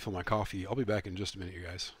go refill my coffee. I'll be back in just a minute, you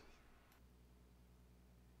guys.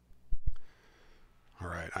 All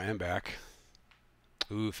right, I am back.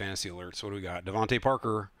 Ooh, fantasy alerts. What do we got? Devontae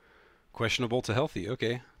Parker, questionable to healthy.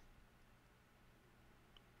 Okay.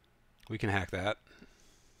 We can hack that.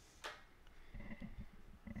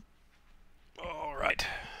 All right.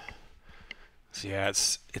 So yeah,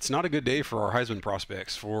 it's not a good day for our Heisman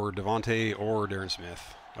prospects, for Devontae or Darren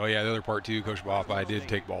Smith. Oh yeah, the other part too, Coach Bopp, I did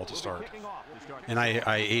take ball to start. And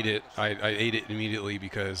I ate it. I ate it immediately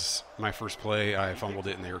because my first play, I fumbled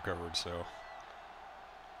it and they recovered. So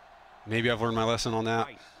maybe I've learned my lesson on that.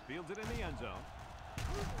 Fields it in the end zone.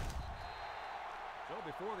 So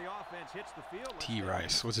before the offense hits the field, T.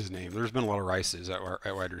 Rice, what's his name? There's been a lot of Rices at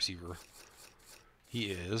wide receiver. He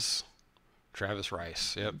is Travis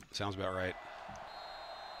Rice. Yep, sounds about right.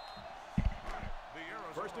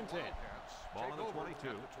 First and 10. Ball on the 22.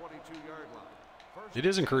 It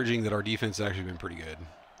is encouraging that our defense has actually been pretty good.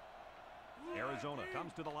 Arizona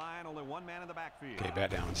comes to the line, only one man in the backfield. Okay, bat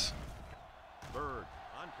downs. Bird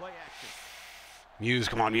on play action. Muse,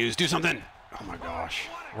 come on, Muse, do something. Oh my gosh.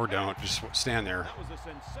 Or don't, just stand there. That was a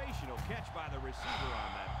sensational catch by the receiver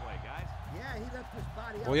on that play, guys. Yeah, he left his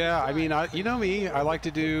body. Well, yeah, I mean, you know me, I like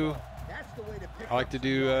to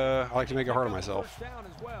make it hard on myself.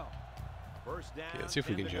 First down. Okay, let's see if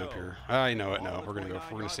we can jump here. I know it. No, we're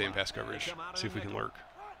gonna stay in pass coverage. See if we can lurk.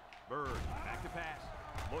 Bird back to pass.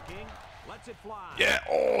 Looking, lets it fly. Yeah.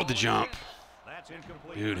 Oh, the jump. That's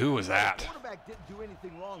incomplete. Dude, who was that? The quarterback didn't do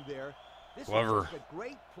anything wrong there. This Glover. was just a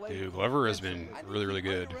great play. Dude, Glover has been really, really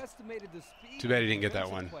good. Too bad he didn't get that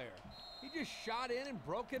one. He just shot in and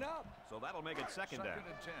broke it up. So that'll make it second down.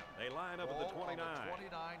 They line up at the 29.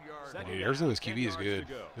 Dude, Arizona's QB is good.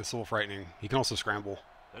 It's a little frightening. He can also scramble.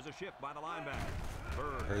 There's a shift by the linebacker.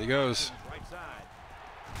 Bird. There he goes. Right side.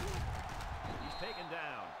 He's taken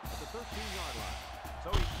down at the 13-yard line.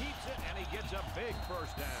 So he keeps it and he gets a big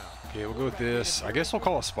first down. Okay, we'll go with this. I guess we'll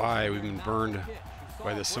call a spy. We've been burned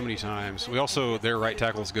by this so many times. We also, their right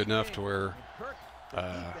tackle is good enough to where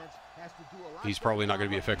he's probably not going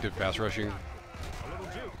to be effective pass rushing.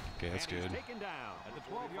 Okay, that's good.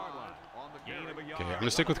 Okay, I'm going to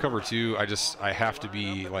stick with cover 2. I have to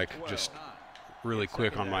be like just really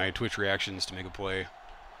quick on my Twitch reactions to make a play.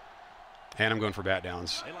 And I'm going for bat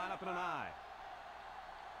downs. They line up in an eye.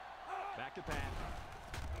 Back to pass.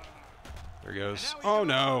 There he goes. Oh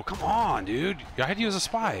no, come on, dude. I had you as a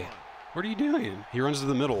spy. What are you doing? He runs to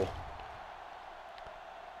the middle.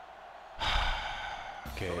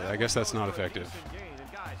 Okay, I guess that's not effective.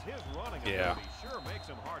 Yeah.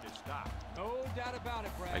 No doubt about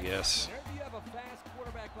it, Brad. I guess. Whenever you have a fast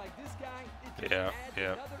quarterback like this guy, it just Yeah, adds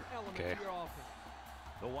yeah. another element Okay. to your offense.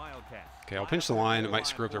 The Wildcats. Okay, I'll pinch the line. It might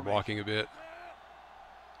screw up their blocking a bit.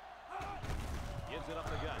 Gives it up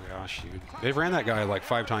the gut. Oh gosh, dude. They've ran that guy like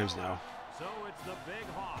 5 times now. So it's the Big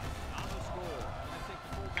Hawks on the score. I think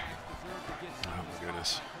the fullbacks deserve to get some Oh my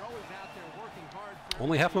goodness. They're always out there working hard for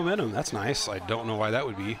Only half momentum. That's nice. I don't know why that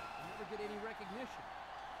would be. never get any recognition.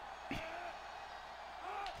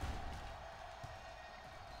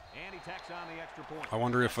 And he tacks on the extra point. I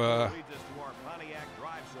wonder if Leads us to our Pontiac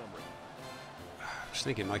drive summary. just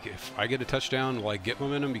thinking, like, if I get a touchdown, will I get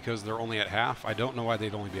momentum because they're only at half? I don't know why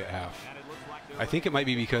they'd only be at half. And it looks like I think it might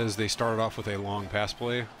be because they started off with a long pass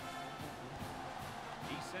play.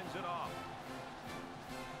 he sends it off.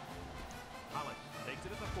 Hollis takes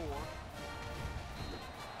it at the 4.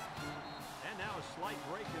 And now a slight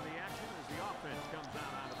break in the action as the offense comes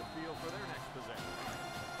out onto the field for their next possession.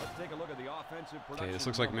 offensive Okay, production. this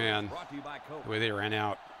looks like man. Brought to you by Coke. The way they ran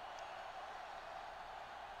out.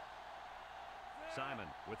 Simon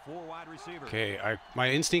with 4 wide receivers. Okay, my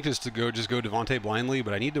instinct is to just go Devontae blindly,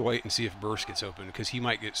 but I need to wait and see if Burst gets open because he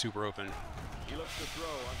might get super open. He looks to throw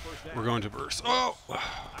on first down. We're going to Burst. Oh,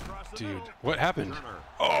 Across the dude, middle. what happened? Turner.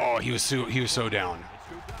 Oh, he was so down.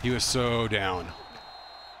 He was so down.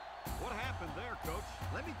 What happened there, Coach?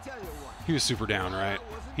 Let me tell you what. He was super down, right?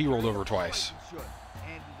 He rolled over twice.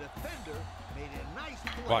 And the defender made a nice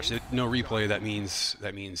play. Watch it. No replay. That means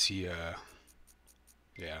he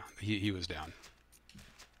yeah, he was down.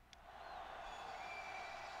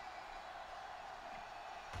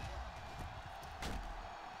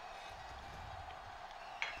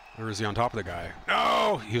 Or is he on top of the guy?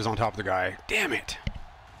 No, he was on top of the guy. Damn it.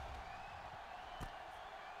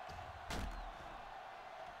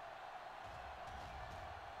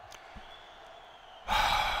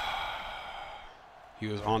 He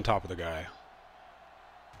was on top of the guy.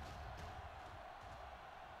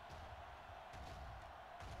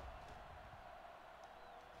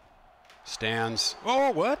 Stands.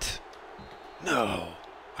 Oh, what? No.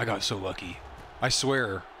 I got so lucky. I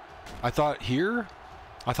swear. I thought he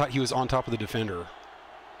was on top of the defender.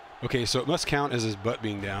 Okay, so it must count as his butt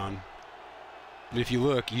being down. And if you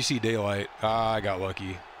look, you see daylight. Ah, I got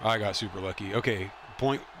lucky. I got super lucky. Okay,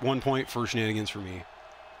 1 point for shenanigans for me.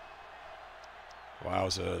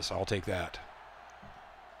 Wowzers, I'll take that.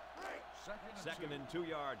 2nd and 2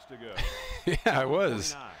 yards to go. Yeah, it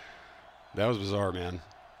was. That was bizarre, man.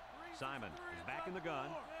 Simon is back in the gun.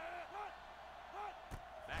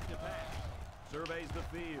 Back to pass. Surveys the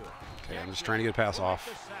field. Okay, I'm just trying to get a pass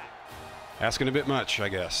off. Asking a bit much, I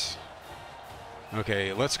guess.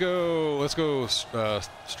 Okay, let's go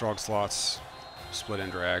strong slots, split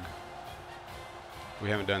and drag. We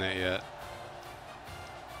haven't done that yet.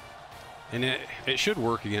 And it should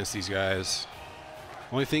work against these guys.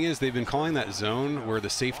 Only thing is they've been calling that zone where the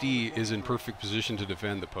safety is in perfect position to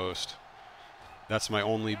defend the post. That's my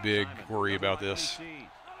only big worry about this.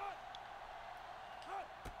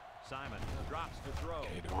 Simon drops to throw.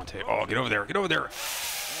 Okay, Devontae. Oh, get over there. Get over there.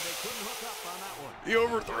 He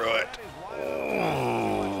overthrew it.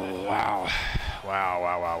 Oh, wow.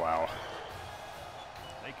 Wow.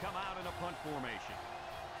 They come out in a punt formation.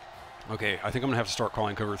 Okay, I think I'm going to have to start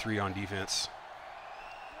calling cover 3 on defense.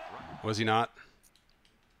 Was he not?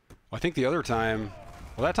 Well, I think the other time,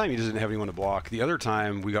 well, that time he doesn't have anyone to block. The other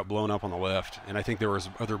time we got blown up on the left, and I think there was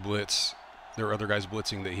other blitz. There were other guys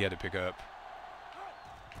blitzing that he had to pick up.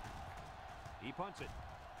 He punts it.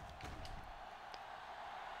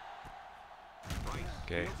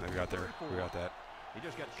 Okay, we got there. We got that. He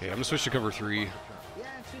just got Okay, I'm gonna switch to cover 3, Yeah,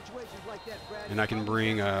 in situations like that, Brad, and I can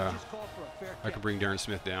bring just call for a fair catch. Darren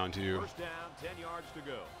Smith down too. First down, 10 yards to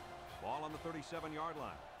go. Ball on the 37-yard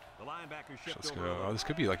line. The linebacker shifts Let's over. go. Oh, this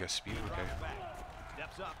could be like a speed. Okay.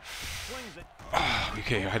 Steps up, swings it.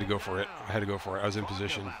 Okay, I had to go for it. I was in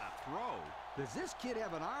position. Talk about a throw. Does this kid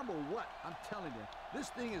have an arm or what? I'm telling you, this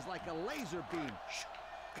thing is like a laser beam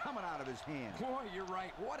coming out of his hand. Boy, you're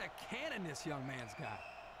right. What a cannon this young man's got.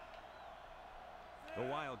 The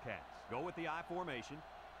Wildcats go with the I formation.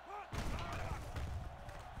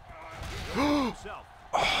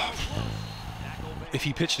 If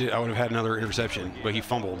he pitched it, I would have had another interception, but he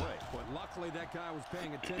fumbled. But luckily that guy was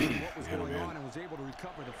paying attention to what was going on and was able to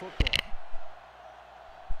recover the football.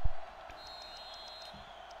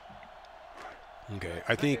 Okay,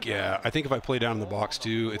 I think if I play down in the box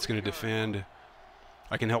too, it's going to defend.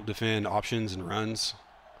 I can help defend options and runs.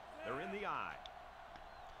 They're in the eye.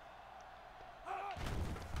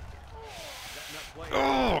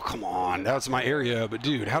 Oh, come on. That's my area. But,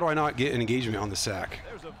 dude, how do I not get an engagement on the sack?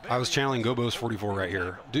 I was channeling Gobo's 44 right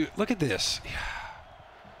here. Dude, look at this. Yeah.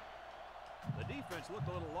 The defense looked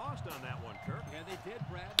a little lost on that one, Kirk. Yeah, they did,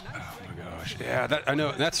 Brad. Nice Oh, my gosh. Yeah, I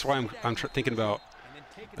know. That's why I'm thinking about.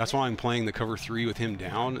 That's why I'm playing the cover 3 with him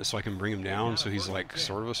down, so I can bring him down so he's like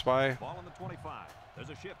sort of a spy. Ball on the 25. There's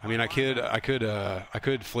a shift. I mean, I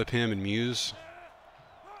could flip him and Muse.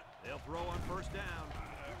 They'll throw on first down.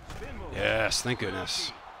 Spin move. Yes, thank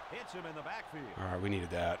goodness. Hits him in the backfield. All right, we needed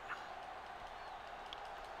that.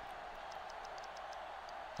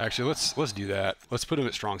 Actually, let's do that. Let's put him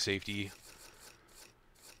at strong safety.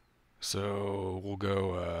 So we'll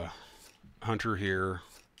go Hunter here.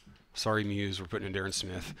 Sorry, Muse, we're putting in Darren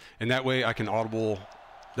Smith. And that way I can audible.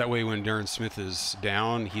 That way when Darren Smith is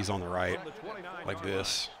down, he's on the right, like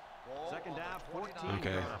this. Second down, 14.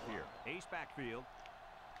 Okay. Here. Ace backfield.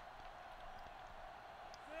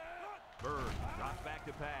 Bird drops back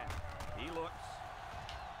to pass. He looks.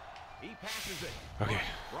 He passes it. Okay.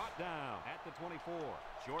 Brought down at the 24.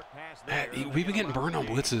 Short pass there. We've been getting burned on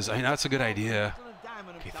blitzes. I know that's a good idea.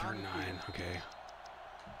 Okay, 3rd and 9. Okay.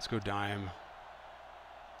 Let's go dime.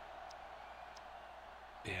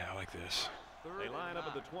 Yeah, I like this. They line up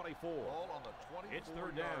at the 24. It's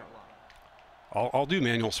 3rd down. I'll do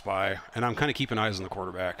manual spy, and I'm kind of keeping eyes on the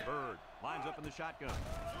quarterback. Bird lines up in the shotgun.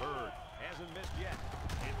 Bird hasn't missed yet.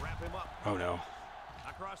 Can't wrap him up. Oh, no.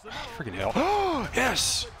 Across the middle. Freaking hell. Oh,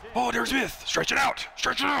 yes! Oh, Darren Smith. Stretch it out.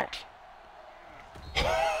 Stretch it out.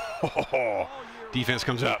 Oh, defense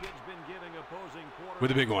comes up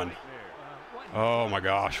with a big one. Oh, my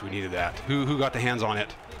gosh. We needed that. Who got the hands on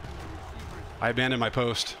it? I abandoned my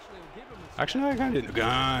post. Actually, no, I kind of didn't.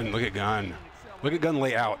 Gun. Look at Gun. Look at Gun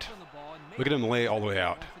lay out. Look at him lay all the way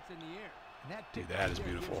out. Dude, that is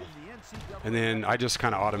beautiful. And then I just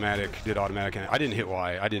kind of did automatic. I didn't hit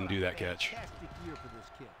Y. I didn't do that catch.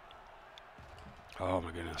 Oh,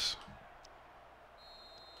 my goodness.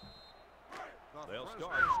 They'll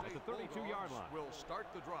start at the 32-yard line. Will start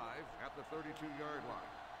the drive at the 32-yard line.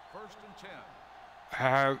 1st and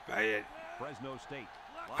 10. Fresno State.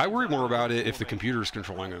 I worry more about it if the computer's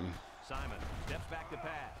controlling him. Simon steps back to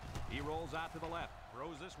pass. He rolls out to the left.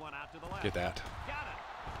 Throws this one out to the left. Get that. Got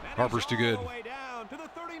it. Harper's too good.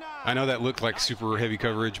 I know that looked like super heavy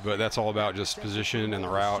coverage, but that's all about just position and the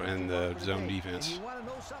route and the zone defense.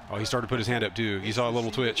 Oh, he started to put his hand up too. You saw a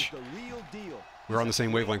little twitch. We're on the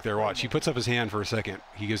same wavelength there. Watch. He puts up his hand for a second.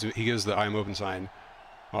 He gives the I'm open sign.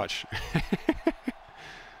 Watch.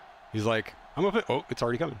 He's like, I'm open. Oh, it's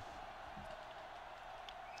already coming.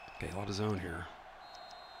 Okay, a lot of zone here.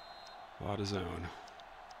 A lot of zone.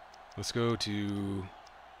 Let's go to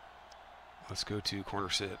corner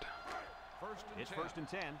sit. It's 1st and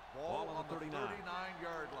 10. Ball on the 39-yard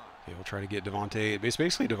line. Okay, we'll try to get Devontae. It's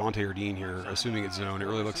basically Devontae or Dean here, assuming it's zone. It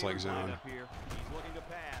really looks like zone.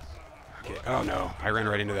 Okay. Oh no, I ran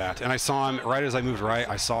right into that, and I saw him right as I moved right.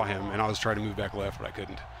 I saw him, and I was trying to move back left, but I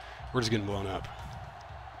couldn't. We're just getting blown up.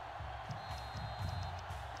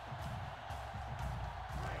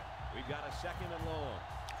 We've got a 2nd and long.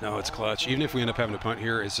 No, it's clutch. Even if we end up having to punt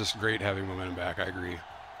here, it's just great having momentum back. I agree.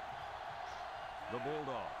 The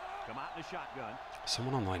Bulldogs come out in the shotgun.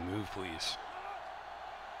 Someone online move, please.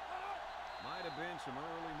 Might have been some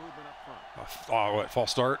early movement up front. Oh, what? False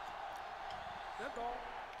start?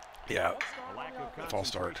 Yeah. A lack of False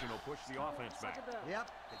start. concentration will push the offense back.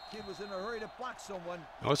 Yep, the kid was in a hurry to block someone.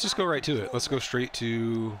 No, let's just go right to it. Let's go straight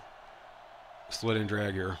to split and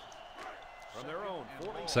drag here. From their own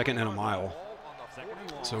 2nd and a mile.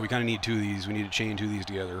 So we kind of need 2 of these. We need to chain 2 of these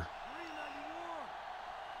together.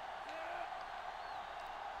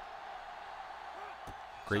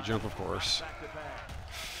 Great jump, of course.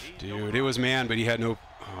 Dude, it was man, but he had no...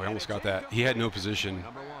 Oh, I almost got that. He had no position.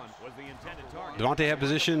 Devontae had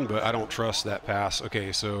position, but I don't trust that pass.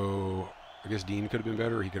 Okay, so I guess Dean could have been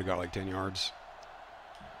better. He could have got like 10 yards.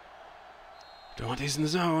 Devontae's in the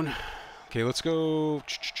zone. Okay, let's go...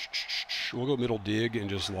 We'll go middle dig and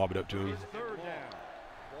just lob it up to him.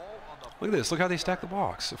 Look at this. Look how they stack the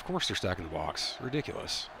box. Of course they're stacking the box.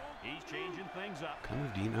 Ridiculous. He's changing things up. Can I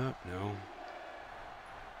move Dean up? No.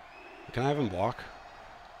 Can I have him block?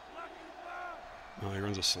 Oh, he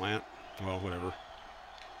runs a slant. Well, whatever.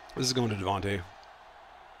 This is going to Devontae.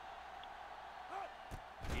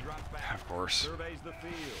 He drops back. Of course. Surveys the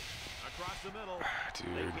field. Across the middle. They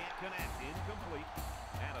Dude. can't connect. Incomplete.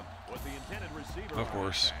 Adam was the intended receiver. Of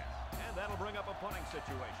course. And that'll bring up a punting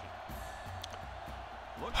situation.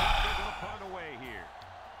 Looks like they're going to punt away here.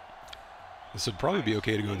 This would probably be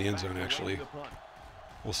okay to go in the end zone, actually.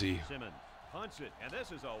 We'll see. Simmons punts it, and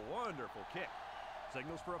this is a wonderful kick.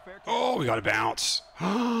 Signals for a fair kick. Oh, we got to bounce.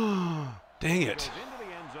 Dang it. Goes into the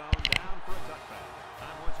end zone, down for a touchback.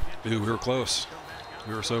 Time once again. Dude, we were close.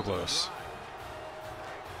 We were so close.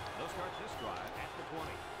 They'll start this drive at the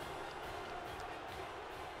 20.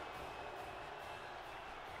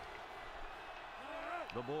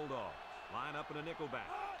 The Bulldogs line up in a nickel back.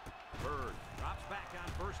 Bird drops back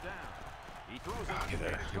on 1st down. He throws it. Okay,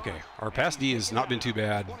 there. Okay. Our pass D has not been too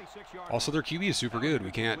bad. Also, their QB is super good.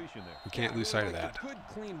 We can't lose sight of that. Good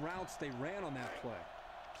clean routes they ran on that play.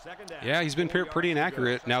 Yeah, he's been pretty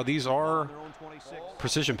inaccurate. Now, these are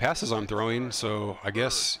precision passes I'm throwing, so I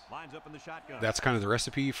guess that's kind of the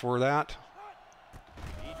recipe for that.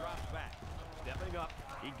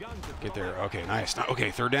 Get there. Okay, nice. Okay,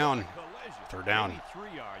 3rd down. 3rd down.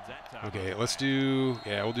 Okay, let's do,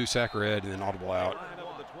 yeah, we'll do sack red and then audible out.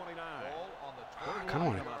 I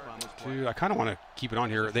kind of want to keep it on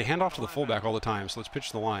here. They hand off to the fullback all the time, so let's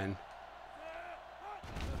pitch the line.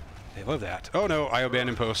 They love that. Oh, no, I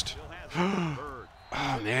abandoned post. Oh,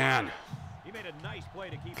 man. He made a nice play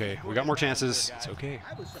to keep Okay, we got more chances. It's okay.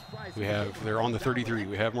 They're on the 33.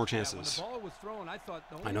 We have more chances. When the ball was thrown, I thought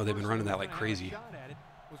the I know they've been running that like crazy.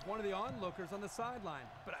 Was one of the onlookers on the sideline,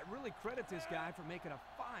 but I really credit this guy for making a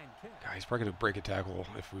fine kick. God, he's probably gonna break a tackle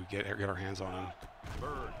if we get our hands on him.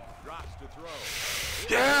 Bird drops to throw.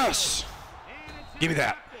 Yes! Give me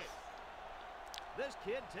that. This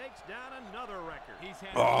kid takes down another record.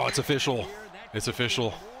 Oh, it's official. It's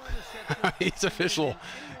official. He's official.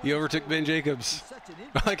 He overtook Ben Jacobs.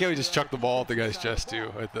 I like how he just chucked the ball at the guy's chest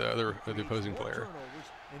too, at the opposing player.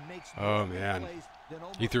 Oh man,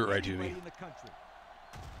 he threw it right to me.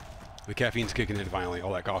 The caffeine's kicking in finally.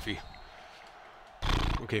 All that coffee.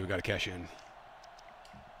 Okay, we got to cash in.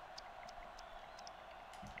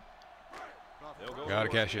 Got to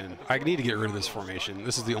cash in. I need to get rid of this formation.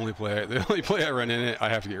 This is the only play. The only play I run in it. I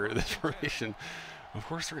have to get rid of this formation. Of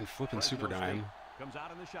course, they're in flipping super dime.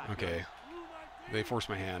 Okay, they forced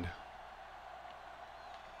my hand.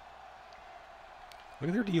 Look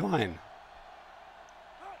at their D line.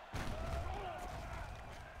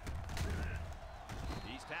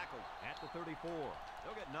 He's tackled at the 34.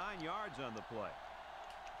 They'll get 9 yards on the play.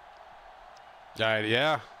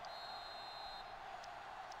 Yeah.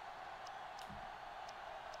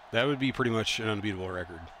 That would be pretty much an unbeatable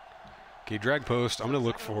record. Okay, drag post. I'm going to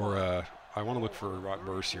look for, I want to look for rock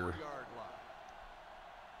burst here.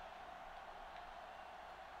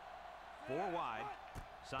 4 wide.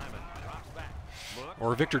 Simon drops back.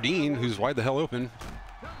 Or Victor Dean, who's wide the hell open.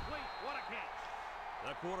 Complete. What a catch.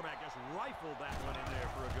 The quarterback just rifled that one in there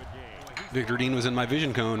for a good game. Victor Dean was in my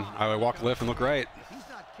vision cone. I walked left and looked right. If he's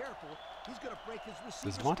not careful, he's going to break his receiver.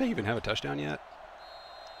 Does Devontae even have a touchdown yet?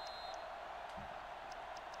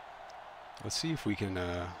 Let's see if we can,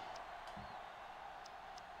 let's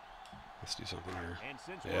do something here. And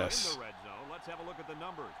since Yes. we're in the red zone, let's have a look at the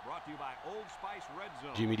numbers. Brought to you by Old Spice Red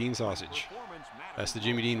Zone. Jimmy Dean sausage. Performance matters That's the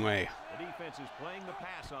Jimmy Dean way. The defense is playing the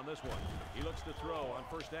pass on this one. He looks to throw on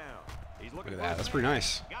first down. He's looking Look at that. That's pretty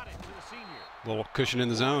nice. Got it to the senior. Little cushion in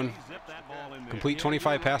the zone. Zip that ball in there. Complete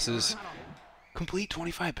 25 passes. Complete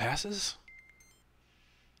 25 passes?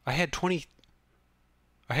 I had 20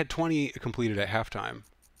 completed at halftime.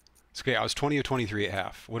 It's okay, I was 20 of 23 at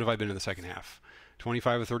half. What have I been in the second half?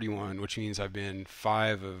 25 of 31, which means I've been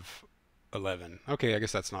 5 of 11. Okay, I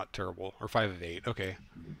guess that's not terrible. Or 5 of 8. Okay.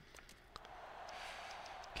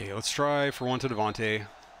 Okay, let's try for one to Devontae.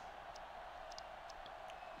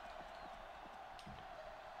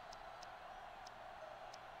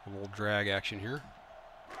 A little drag action here.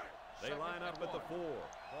 They line up at the 4.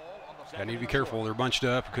 I need to be careful. They're bunched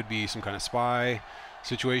up. It could be some kind of spy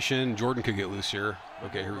situation. Jordan could get loose here.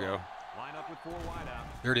 Okay, here we go. Line up with 4 wide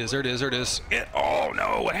out. There it is. There it is. There it is. Oh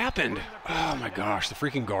no! What happened? Oh my gosh! The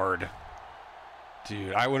freaking guard,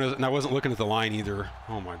 dude. I wasn't looking at the line either.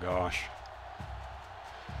 Oh my gosh.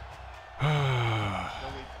 So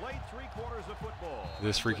we played 3 quarters of football.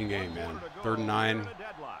 This freaking game, man. 3rd and 9.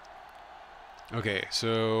 Deadlock. Okay,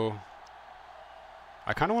 so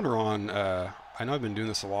I kind of want to run. I know I've been doing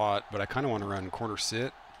this a lot, but I kind of want to run corner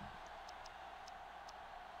sit.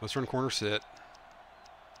 Let's run corner sit.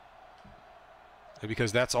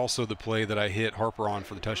 Because that's also the play that I hit Harper on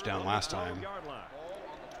for the touchdown last time.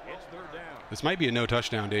 It's 3rd down. This might be a no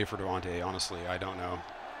touchdown day for Devontae, honestly. I don't know.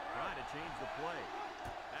 Trying to change the play.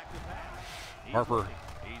 Back to pass. He's Harper. looking.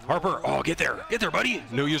 He's Harper. rolling. Oh, get there. Get there, buddy.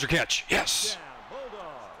 No user catch. Yes. Down.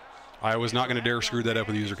 Bulldogs. I was not going to dare screw that up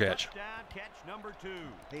with a user catch. Touchdown catch number 2.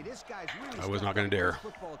 Hey, this guy's really I was not stepped gonna up dare. for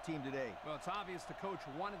his football team today. Well, it's obvious the coach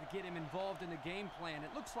wanted to get him involved in the game plan.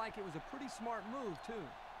 It looks like it was a pretty smart move, too.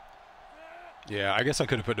 Yeah, I guess I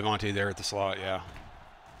could have put Devontae there at the slot. Yeah.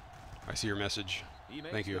 I see your message. He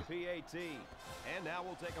makes Thank you. the PAT. And now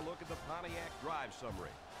we'll take a look at the Pontiac drive summary.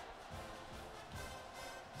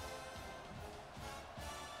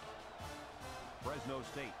 Fresno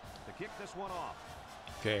State to kick this one off.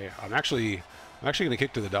 Okay, I'm actually going to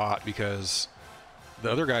kick to the dot because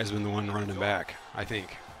the other guy's been the one running him back, I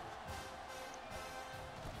think.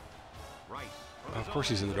 Rice. Of course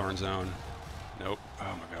he's in the darn zone. Nope.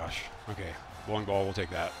 Oh my gosh. Okay. Blowing ball, we'll take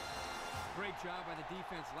that. Great job by the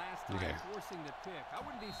defense last time, Okay. forcing the pick. I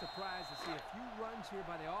wouldn't be surprised to see a few runs here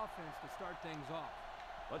by the offense to start things off.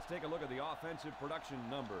 Let's take a look at the offensive production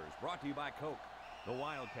numbers. Brought to you by Coke. The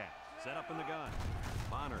Wildcats set up in the gun.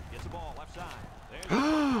 Bonner gets the ball left side. There's the ball,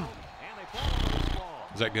 and they fall for this ball.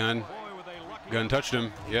 Is that gun? Boy, with a lucky Gun touched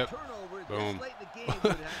him. Yep. Turnover Boom. this late in the game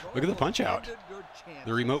would have Look at the punch out. ended your chances.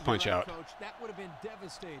 The remote punch You're out. right, Coach. That would have been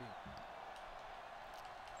devastating.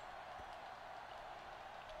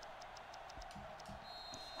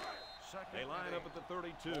 They line up at the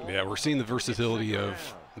 32. Yeah, we're seeing the versatility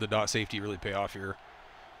of the dot safety really pay off here.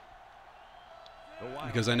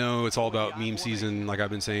 because I know it's all about meme season, like I've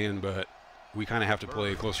been saying, but we kind of have to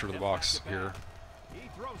play closer to the box here. He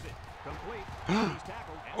throws it complete. He's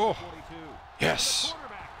tackled at Oh. the 42. Yes. The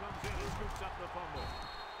quarterback comes in and scoops up the fumble.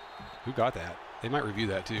 Who got that? They might review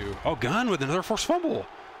that too. Oh, Gunn with another forced fumble.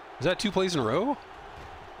 Is that 2 plays in a row?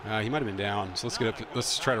 He might have been down. So let's get up.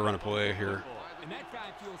 Let's try to run a play here. And that guy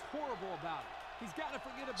feels horrible about it. He's got to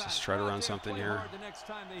forget about Let's it. try to Go out run there something and play here. hard the next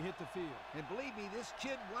time they hit the field. And believe me, this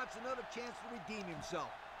kid wants another chance to redeem himself.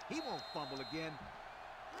 He won't fumble again.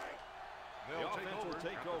 The offense will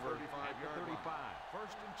take over at the 35.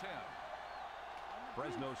 First and 10.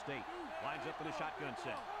 Fresno State lines up in a shotgun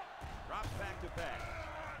set. Drops back to pass.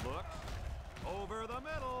 Looks over the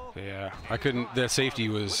middle. Yeah, I couldn't. That safety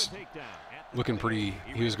was looking pretty.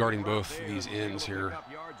 He was guarding both these ends here.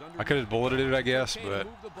 I could have bulleted it, I guess, but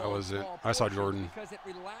I wasn't. I saw Jordan. Because it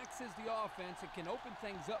relaxes the offense. It can open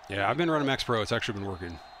things up. Yeah, I've been running Max Pro. It's actually been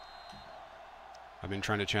working. I've been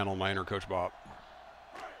trying to channel my inner Coach Bob.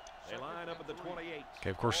 They line up at the 28. Okay,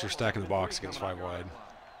 of course they're stacking the box against 5 wide.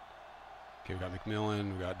 Okay, we got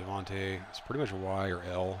McMillan, we got Devontae. It's pretty much a Y or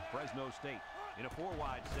L. Fresno State in a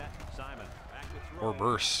 4-wide set. Simon back to throw. Or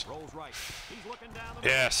burst. Rolls right. He's looking down the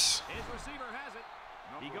Yes. His receiver has it.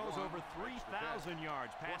 He goes over 3,000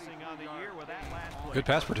 yards passing on the year with that last play. Good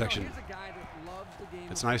pass protection. Here's a guy that loves the game.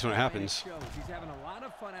 It's nice when it happens. He's having a lot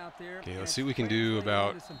of fun out there. Okay, let's see what we can do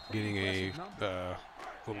about getting a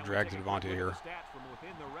little drag to Devontae here. Stats from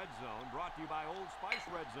within the red zone brought to you by Old Spice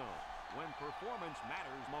Red Zone. When performance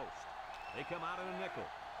matters most. They come out in a nickel.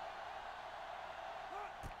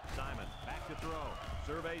 Simon back to throw.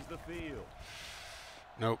 Surveys the field.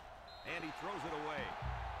 Nope. And he throws it away.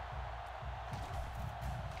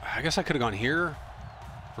 I guess I could have gone here.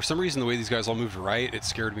 For some reason, the way these guys all moved right, it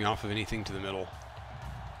scared me off of anything to the middle.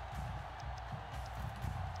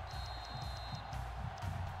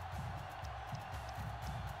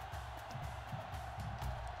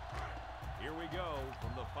 Here we go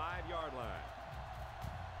from the 5-yard line.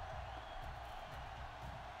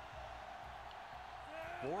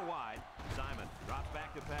 Four wide. Simon drops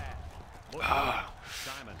back to pass.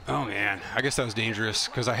 Simon. Oh, man. I guess that was dangerous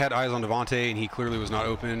because I had eyes on Devontae, and he clearly was not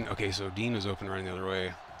open. Okay, so Dean was open running the other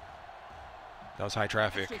way. That was high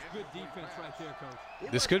traffic. Just good defense right there,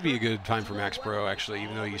 Coach. This could be a good time for Max Pro, actually.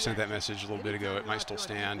 Even though you sent that message a little bit ago, it might still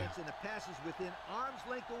stand.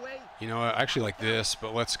 You know what? I actually like this,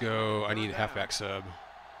 but let's go. I need a halfback sub.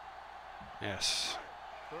 Yes.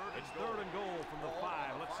 It's 3rd and goal from the 5.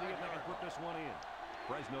 Let's see if they can put this one in.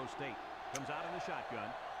 Fresno State comes out in the shotgun.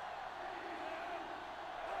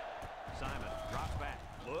 Simon drops back.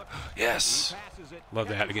 Look. Yes. Passes it. Love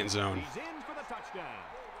that against zone. He's in for the touchdown.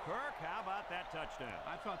 Kirk, how about that touchdown?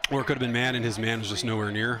 Or it could have been man, and his man was just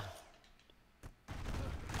nowhere near.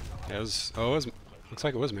 Yeah, it was. Oh, it was. Looks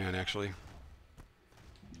like it was man, actually.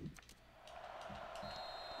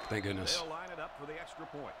 Thank goodness. They'll line it up for the extra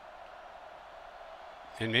point.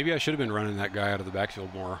 And maybe I should have been running that guy out of the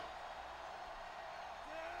backfield more.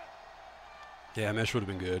 Yeah, mesh would have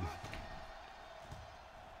been good.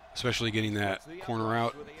 Especially getting that corner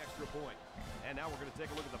out. For the extra point. And now we're going to take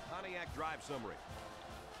a look at the Pontiac drive summary.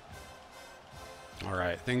 All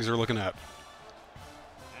right, things are looking up.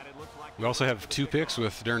 And it looks like We also have 2 picks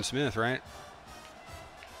with Darren Smith, right?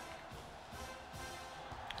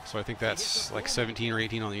 So I think that's like 17 or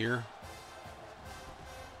 18 on the year.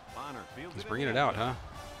 Bonner fields He's in bringing the it end out, zone.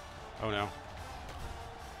 huh? Oh, no.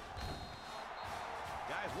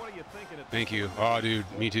 Guys, what are you thinking at Thank this you. point? Oh, dude,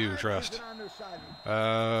 me too, trust.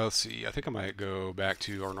 Let's see. I think I might go back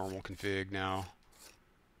to our normal config now.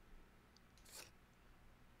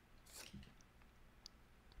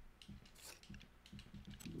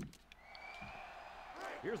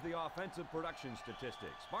 Here's the offensive production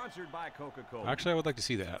statistics, sponsored by Coca-Cola. Actually, I would like to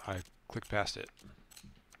see that. I clicked past it.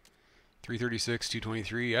 336,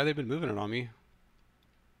 223. Yeah, they've been moving it on me.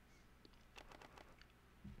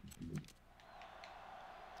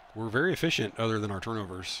 We're very efficient other than our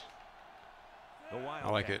turnovers. I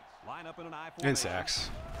like it. Line up in an I And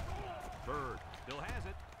sacks. Bird still has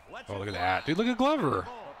it. Let's Oh, look at that. Dude, look at Glover.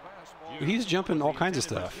 Dude, he's jumping all kinds of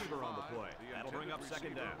stuff. on the play. That'll bring up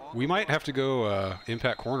 2nd down. We might have to go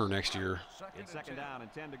impact corner next year It's 2nd down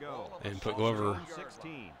and 10 to go. and put Glover.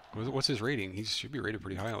 16. What's his rating? He should be rated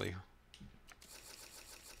pretty highly.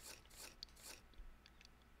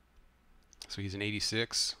 So he's an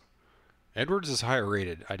 86. Edwards is higher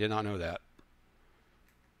rated. I did not know that.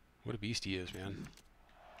 What a beast he is, man.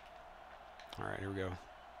 All right, here we go.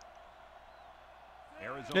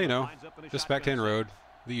 Arizona Yeah, you know, lines up in a just shotgun back 10 set. road,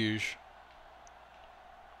 the usual.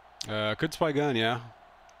 Could spy gun, yeah.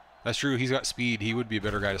 That's true. He's got speed. He would be a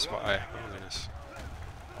better guy to spy. Oh, goodness.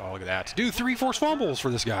 Oh, Wow, look at that. Dude, 3 forced fumbles for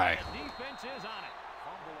this guy. Defense is on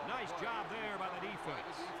it. Nice job there by the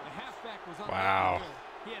defense. The halfback was on Wow. the field.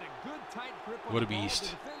 He had a good tight grip on What a the ball. beast. The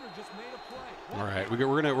defender just made a play. All right,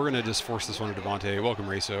 we're gonna just force this one to Devontae. Welcome,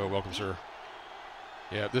 Raso. Welcome, sir.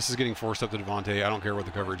 Yeah, this is getting forced up to Devontae. I don't care what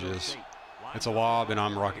the coverage is. It's a lob, and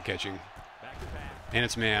I'm rocket catching. And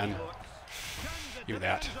it's man. Give me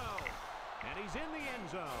that. And he's in the end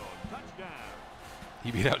zone. Touchdown.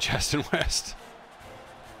 He beat out Cheston West.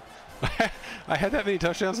 I had that many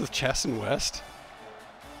touchdowns with Cheston West.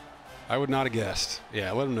 I would not have guessed.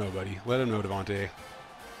 Yeah, let him know, buddy. Let him know, Devontae.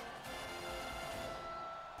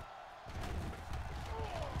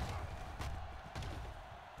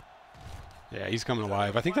 Yeah, he's coming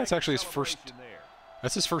alive. I think that's actually his first.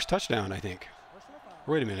 That's his first touchdown, I think.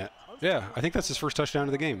 Wait a minute. Yeah, I think that's his first touchdown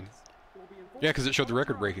of the game. Yeah, because it showed the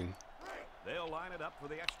record breaking.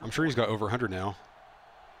 I'm sure he's got over 100 now.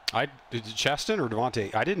 Did Chaston or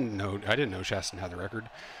Devontae? I didn't know Chaston had the record.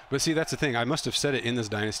 But see, that's the thing. I must have said it in this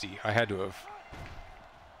dynasty. I had to have.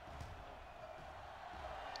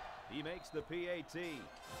 He makes the PAT.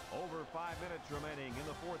 Over 5 minutes remaining in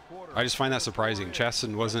the fourth quarter. I just find that surprising.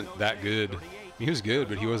 Chaston wasn't that good. He was good,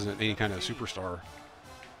 but he wasn't any kind of superstar.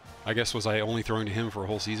 I guess was I only throwing to him for a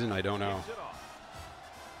whole season? I don't know.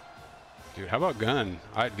 Dude, how about Gunn?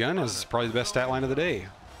 Gunn is probably the best stat line of the day.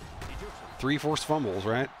 3 forced fumbles,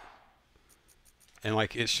 right? And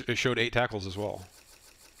like it showed 8 tackles as well.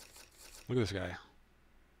 Look at this guy.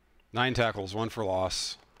 9 tackles, 1 for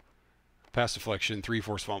loss. Pass deflection, 3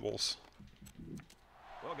 forced fumbles.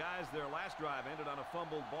 Well, guys, their last drive ended on a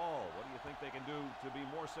fumbled ball. What do you think they can do to be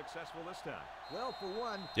more successful this time? Well, for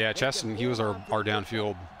one, Yeah, Cheston, he was our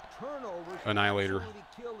downfield annihilator.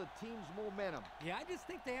 Kill the team's momentum. Yeah, I just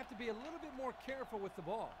think they have to be a little bit more careful with the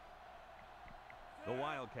ball. The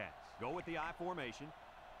Wildcats go with the I formation.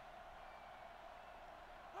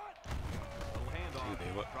 Little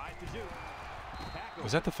handoff. Tries to shoot.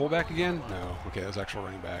 Was that the fullback again? No. Okay, that was actual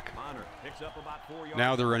running back. Picks up about 4 yards.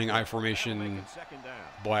 Now they're running I formation,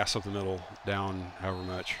 blast up the middle, down however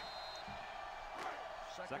much.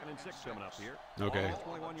 2nd and 6 coming up here. Okay.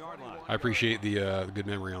 21-yard line. I appreciate the good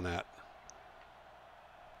memory on that.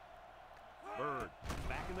 Bird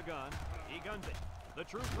back in the gun. He guns it. The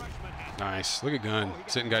true freshman has Nice. Look at Gunn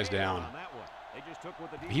sitting guys down.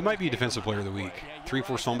 He might be Defensive Player of the Week. 3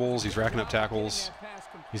 forced fumbles. He's racking up tackles.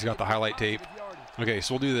 He's got the highlight tape. Okay,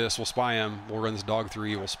 so we'll do this. We'll spy him. We'll run this dog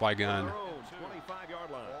 3. We'll spy Gunn.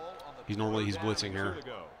 He's blitzing here.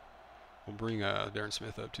 We'll bring Darren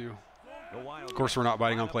Smith up too. Of course, we're not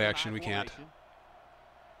biting on play action. We can't.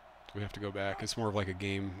 We have to go back. It's more of like a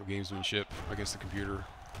gamesmanship against the computer.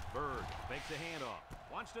 Bird fakes a handoff.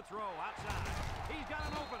 Wants to throw outside. He's got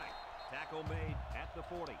an opening. Tackle made at the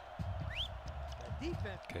 40.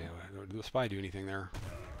 Okay, did the spy do anything there?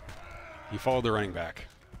 He followed the running back.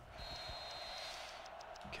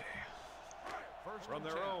 Okay. From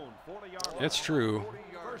their own 40-yard line. It's true.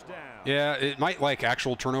 First down. Yeah, it might like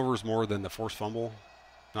actual turnovers more than the forced fumble.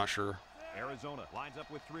 Not sure. Arizona lines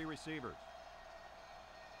up with 3 receivers.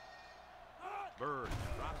 Bird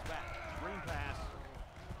drops back. Screen pass.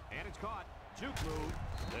 And it's caught. Juke move.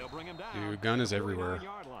 They'll bring him down. Dude, Gunn is everywhere.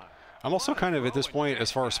 I'm also kind of, at this point,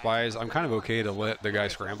 as far as spies, I'm kind of okay to let the guy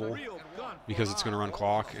scramble because it's going to run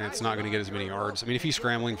clock and it's not going to get as many yards. I mean, if he's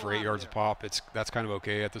scrambling for 8 yards a pop, that's kind of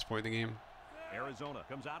okay at this point in the game. Arizona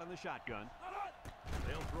comes out in the shotgun.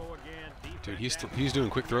 They'll throw again. Dude, he's doing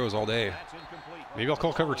quick throws all day. Maybe I'll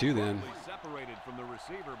call cover 2 then. Separated from the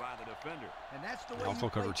receiver by the defender. And that's the way I'll call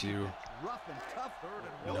cover 2. Rough and tough.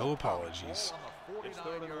 No apologies. It's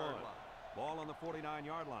 3rd and 1. Ball on the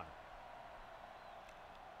 49-yard line.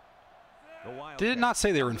 Did it not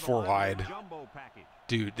say they were in 4 wide?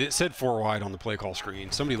 Dude, it said 4 wide on the play call screen.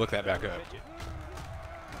 Somebody look that back up.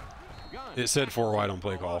 It said 4 wide on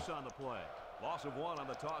play call. Loss of 1 on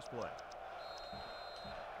the toss play.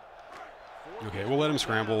 Okay, we'll let him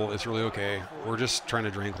scramble. It's really okay. We're just trying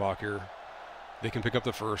to drain clock here. They can pick up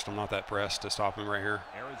the first. I'm not that pressed to stop him right here.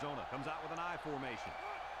 Arizona comes out with an I formation.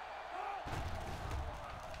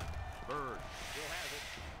 Bird still has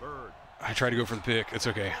it. Bird. I tried to go for the pick. It's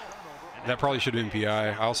okay. That probably should have been PI.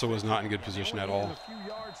 I also was not in good position at all. A few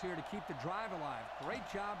yards here to keep the drive alive. Great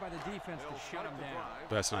job by the defense to shut him down.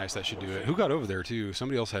 That's nice. That should do it. Who got over there too?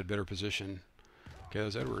 Somebody else had better position. Okay, that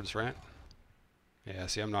was Edwards, right? Yeah.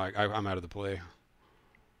 See, I'm not. I'm out of the play.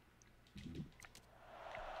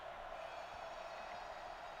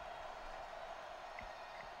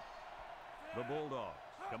 The Bulldogs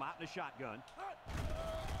come out in a shotgun.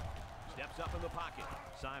 Steps up in the pocket.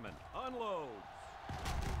 Simon unloads.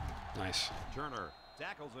 Nice. Turner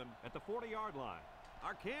tackles him at the 40-yard line.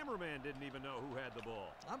 Our cameraman didn't even know who had the ball.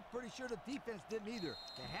 I'm pretty sure the defense didn't either.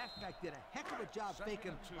 The halfback did a heck of a job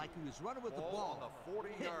faking like he was running with the ball. On the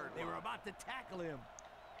 40-yard They were line. about to tackle him.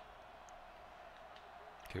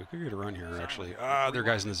 Okay, we could get a run here, actually. Ah, there are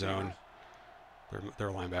guys in the zone. They're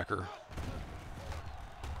a linebacker.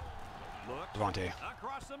 Looks Devontae.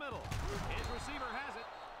 across the middle. His receiver has it.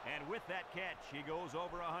 And with that catch, he goes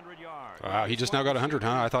over 100 yards. Wow, he just now got 100,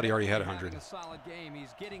 huh? I thought he already had 100. Having a solid game.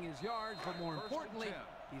 He's getting his yards, but more importantly,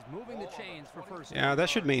 he's moving the chains for first Yeah, that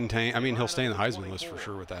should maintain. I mean, he'll stay in the Heisman list for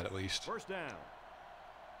sure with that, at least. First down.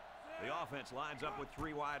 The offense lines up with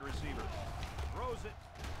 3 wide receivers. Throws it.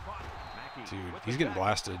 Caught. Mackey Dude, with he's the getting tackle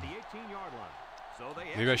blasted. at the 18-yard line. So they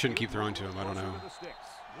Maybe I shouldn't keep execute throwing to him. I don't closer know. to the sticks.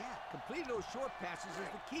 Yeah, completing those short passes is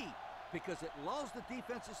the key because it lulls the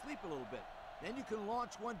defense to sleep a little bit. Then you can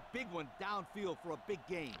launch one big one downfield for a big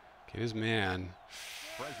gain. Okay, his man.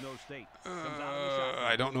 Fresno State comes out of the shotgun.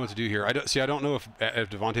 I don't know what to do here. I don't know if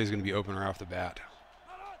Devontae is going to be open right off the bat.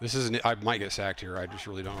 This isn't. I might get sacked here. I just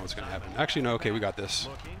really don't know what's going to happen. Actually, no. Okay, we got this.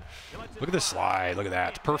 Looking. He lets it Look at this slide. Look at that.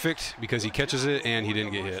 It's perfect because he catches it and he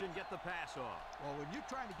didn't get hit. Get the pass off. Well, when you're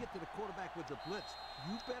trying to get to the quarterback with the blitz,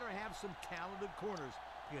 you better have some talented corners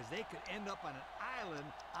because they could end up on an island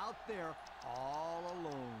out there all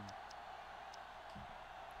alone.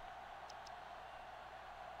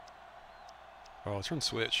 Oh, let's run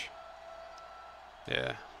switch.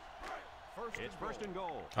 Yeah. It's first and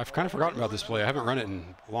goal. I've kind of forgotten about this play. I haven't run it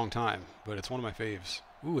in a long time, but it's one of my faves.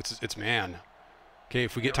 Ooh, it's man. Okay,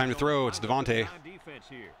 if we get time to throw, it's Devontae. Defense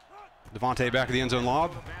here. Devontae back of the end zone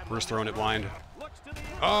lob. We're just throwing it blind. Looks to the end.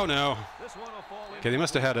 Oh no. This one will fall Okay, they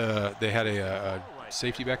must have had a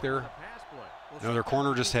safety back there. pass play. No, their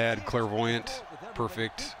corner just had clairvoyant,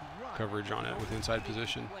 perfect coverage on it with inside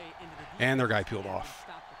position, and their guy peeled off.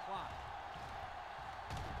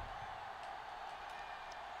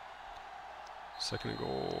 Second and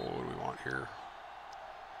goal. What do we want here?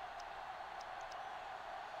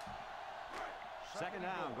 Second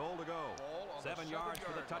down, goal to go. 7 yards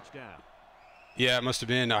for the touchdown. Yeah, it must have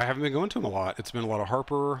been. I haven't been going to him a lot. It's been a lot of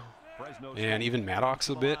Harper Fresno and even Maddox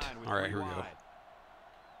a bit. All right, here we go.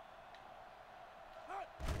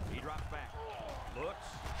 He drops back. Looks.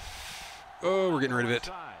 Oh, we're getting rid of it.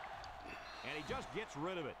 And he just gets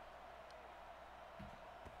rid of it.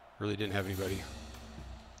 Really didn't have anybody.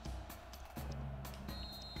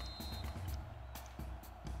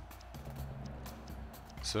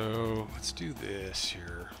 So let's do this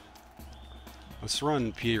here. Let's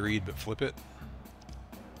run PA read, but flip it.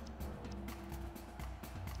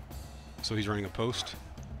 So he's running a post,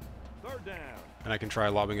 Third down. and I can try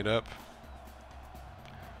lobbing it up.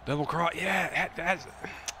 Double cross, yeah,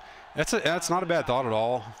 that's not a bad thought at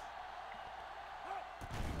all.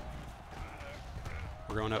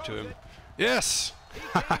 We're going up to him. Yes!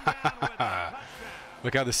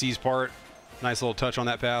 Look how the C's part. Nice little touch on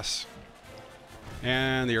that pass.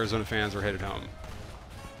 And the Arizona fans are headed home.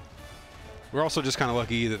 We're also just kind of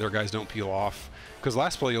lucky that their guys don't peel off. Because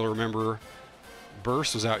last play, you'll remember,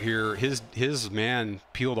 Burst was out here. His man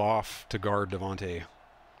peeled off to guard Devontae.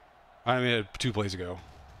 I mean, 2 plays ago.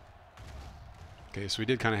 Okay, so we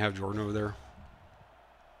did kind of have Jordan over there.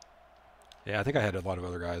 Yeah, I think I had a lot of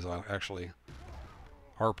other guys, actually.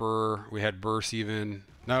 Harper, we had Burst even.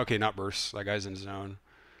 No, okay, not Burst. That guy's in zone.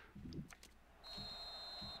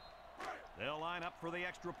 They'll line up for the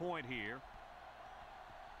extra point here.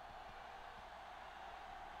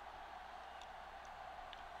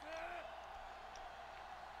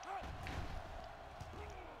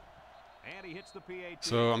 And he hits the PAT.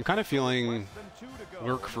 So I'm kind of feeling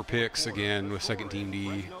lurk for picks again with second team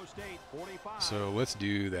D. So let's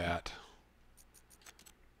do that.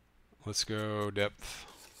 Let's go depth.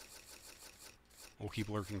 We'll keep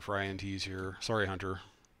lurking for INTs here. Sorry, Hunter.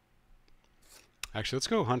 Actually, let's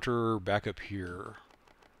go Hunter back up here.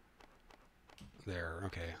 There,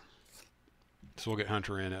 okay. So we'll get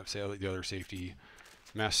Hunter in at, say, the other safety.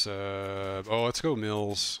 Mess up. Oh, let's go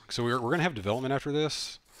Mills. So we're going to have development after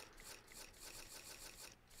this.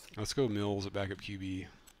 Let's go Mills at backup QB.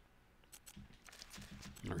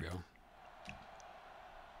 There we go.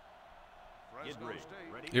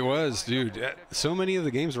 It was, dude. So many of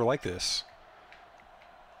the games were like this.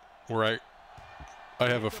 Where I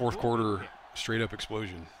have a fourth quarter straight up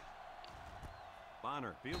explosion.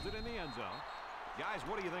 Bonner fields it in the end zone. Guys,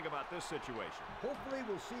 what do you think about this situation? Hopefully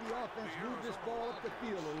we'll see the offense move this ball up the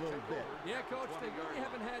field a little bit. Yeah, Coach, they really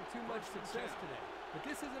haven't had too much success today. But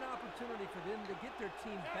this is an opportunity for them to get their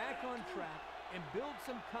team back on track and build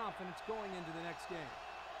some confidence going into the next game.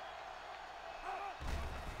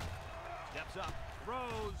 Steps up,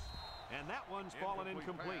 throws, And that one's fallen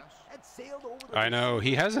incomplete. That sailed over the I know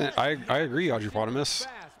he hasn't. I agree, Audiopotamus.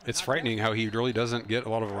 It's frightening how he really doesn't get a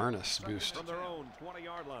lot of awareness boost. From their own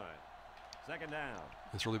 20-yard line. Second down.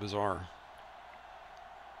 It's really bizarre.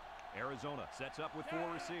 Arizona sets up with 4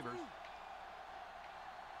 receivers.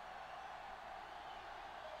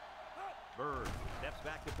 Bird steps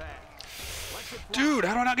back to pass. Lets it fly. Dude,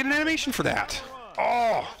 how do I not get an animation for that?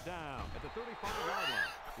 Oh! Down at the 35-yard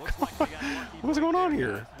line. Looks like they got lucky. What's going on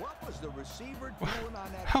here? What was the receiver doing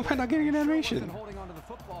on that How am I not getting an animation? Holding onto the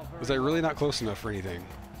football very Was I really not close enough for anything?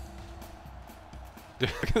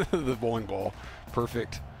 The bowling ball.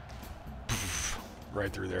 Perfect. Poof.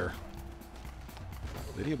 Right through there.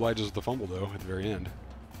 Then he obliges with the fumble, though, at the very end.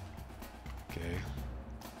 Okay.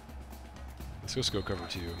 Let's just go cover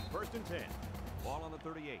 2. First and 10. Ball on the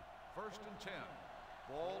 38. First and 10.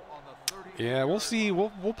 Ball on the 38. Yeah, we'll see. We'll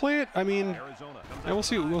play it. I mean, Arizona comes yeah, we'll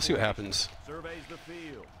see. We'll see what happens. Surveys the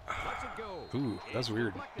field. Lets it go. Ooh, that's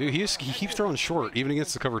weird. Dude, he keeps throwing short, even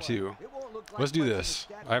against the cover 2. Let's do this.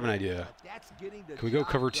 I have an idea. Can we go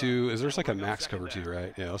cover 2? Is there's like a max cover 2,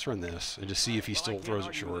 right? Yeah, let's run this and just see if he still throws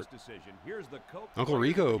it short. Uncle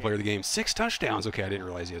Rico, player of the game, 6 touchdowns. Okay, I didn't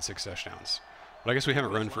realize he had 6 touchdowns. But I guess we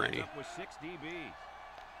haven't run for any. With 6 DBs.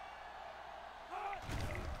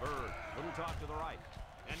 Bird, little toss to the right.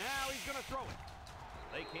 And now he's going to throw it.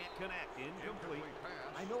 They can't connect. Incomplete.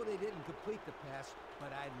 I know they didn't complete the pass,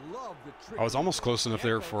 but I love the trick. I was almost close enough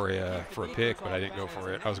there for a pick, but I didn't go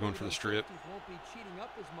for it. I was going for the strip. Won't be cheating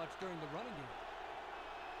up as much during the running game.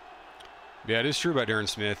 Yeah, it is true about Darren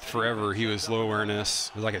Smith. Forever, he was low awareness.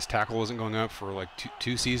 It was like his tackle wasn't going up for like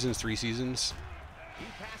 2 seasons, 3 seasons. He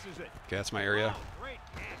passes it. Okay, that's my area. Great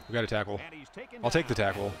catch. We got a tackle. And he's taken I'll take the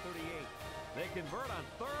down tackle. at the 38. They convert on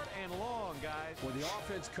 3rd and long, guys. Well, the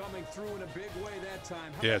offense coming through in a big way that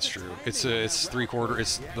time. Yeah, it's true. It's 3 quarters.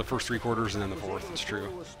 It's the first 3 quarters and then the 4th. It's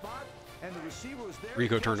true.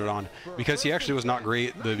 Rico turned it on because he actually was not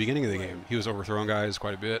great at the beginning of the game. He was overthrowing guys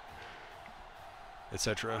quite a bit,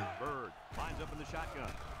 etc. Bird lines up in the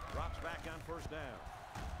shotgun. Drops back on 1st down.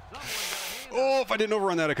 Someone got a hand Oh, if I didn't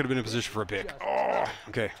overrun that, I could have been in position for a pick. Oh,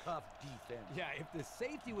 okay. Tough defense. Yeah, if the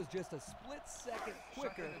safety was just a split second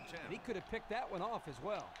quicker, he could have picked that one off as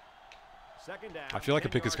well. 2nd down. I feel like a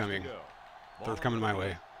 10 pick is yards to coming. go. They're Ball coming on my the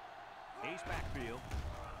way. Ace backfield.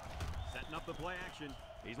 Setting up the play action.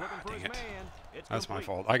 He's looking for his Dang it. man. It's That's my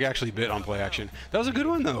complete. fault. I actually bit on play action. That was a good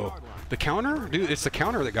one, though. The counter? Dude, it's the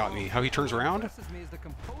counter that got me. How he turns around.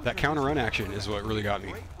 That counter run action is what really got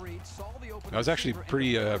me. That was actually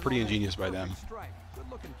pretty ingenious by them.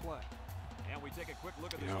 And we take a quick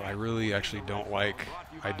look at You the know, stats. I really actually don't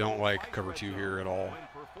like cover 2 here at all.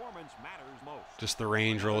 When performance matters most. Just the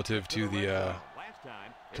range relative to the Last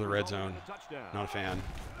time, to the it red resulted in zone. a touchdown. not a fan.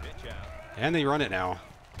 Pitch out. And they run it now.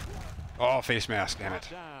 Oh, face mask, damn it.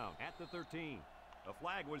 Down at the 13. A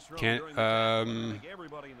flag was thrown Can't during the tackle. I think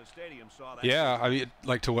everybody in the stadium saw that. yeah, I mean,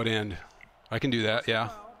 like to what end? I can do that, yeah.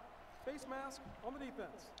 Face mask on the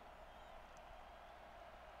defense.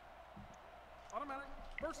 Automatic.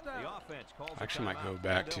 First down. The offense calls a I actually might timeout, go and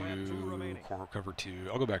back they'll have 2 to remaining. cover 2.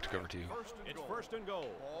 I'll go back to cover 2. It's 1st and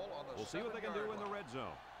goal. Ball on the We'll see what they can do in the red zone.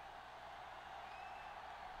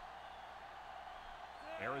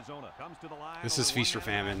 Arizona comes to the line. This on is the feast or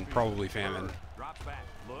 1-yard line. famine, probably famine. Drops back.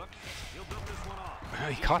 Looks. He'll build this one off.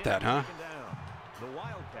 He caught that, huh? Taken down. The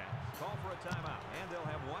Wildcats call for a timeout, and they'll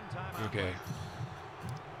have 1 timeout. Okay.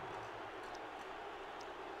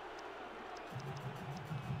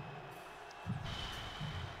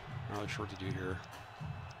 Not really sure what to do here.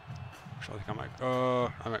 Actually, I think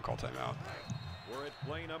I might call timeout. We're at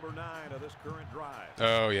play number 9 of this current drive.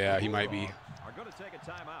 Oh yeah, he might be. Are going to take a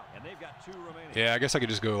timeout, and they've got 2 remaining. Yeah, I guess I could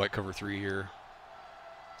just go like cover 3 here.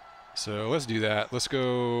 So let's do that. Let's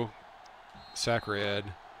go sack red.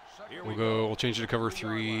 Here We'll we go. We'll change it to cover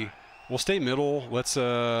 3. We'll stay middle. Let's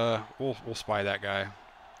we'll spy that guy.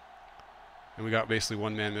 And we got basically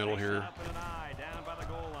 1-man middle here. Up in an eye, down by the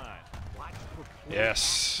goal line. Watch for play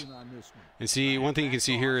Yes. action on this one. And see, one thing you can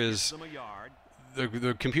see here is Some a yard.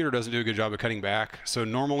 the computer doesn't do a good job of cutting back. So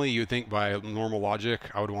normally you would think by normal logic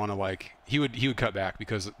I would want to like he would cut back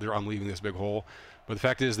because I'm leaving this big hole. But the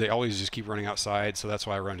fact is they always just keep running outside, so that's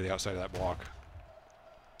why I run to the outside of that block.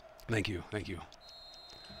 Thank you. Okay,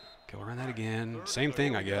 we'll run that again. Same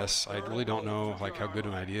thing, I guess. I really don't know like how good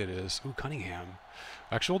an idea it is. Ooh, Cunningham.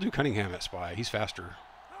 Actually, we'll do Cunningham at spy. He's faster.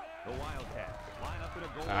 The Wildcats line up in a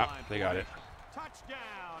goal Ah, line. they got it. Touchdown,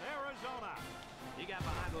 Arizona. He got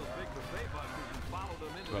behind those big buffet busters and followed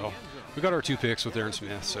them into the Well, end zone. we got our 2 picks with Darren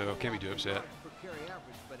Smith, so can't be too upset. Per carry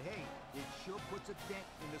average, but hey, it sure puts a dent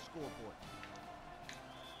in the scoreboard.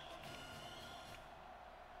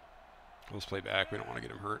 Let's play back. We don't want to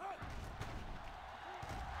get him hurt.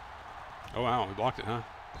 Oh, wow. We blocked it, huh?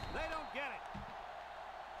 They don't get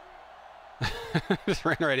it. Just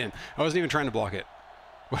ran right in. I wasn't even trying to block it.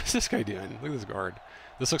 What is this guy doing? Look at this guard.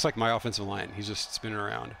 This looks like my offensive line. He's just spinning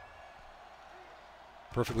around.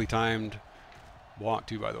 Perfectly timed block,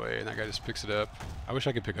 too, by the way. And that guy just picks it up. I wish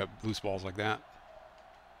I could pick up loose balls like that.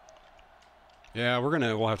 Yeah,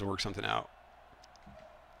 we'll have to work something out.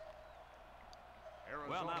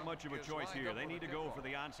 Well, not much of a choice here. They need to go for the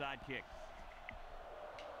onside kick.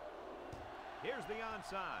 Here's the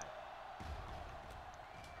onside.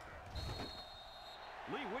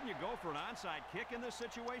 Lee, wouldn't you go for an onside kick in this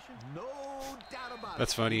situation? No doubt about it.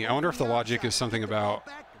 That's funny. I wonder if the logic is something about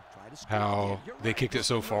how they kicked it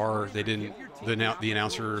so far. They didn't. The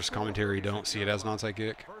announcer's commentary don't see it as an onside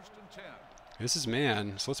kick. This is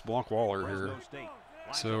man. So let's block Waller here.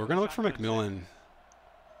 So we're gonna look for McMillan.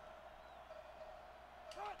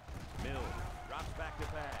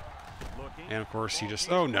 And of course he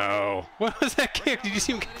just. Oh no! What was that kick? Did you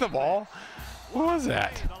see him kick the ball? What was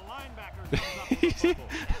that?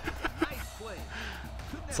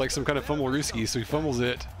 It's like some kind of fumble-rooski, so he fumbles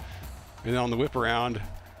it. And then on the whip around,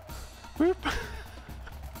 whoop.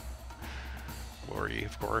 Glory,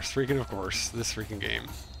 of course. Freaking, of course. This freaking game.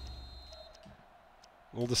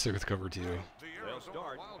 We'll just stick with cover 2.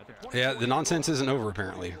 Yeah, the nonsense isn't over,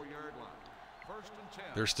 apparently.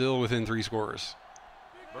 They're still within 3 scores.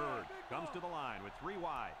 Bird comes to the line with 3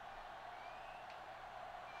 wide.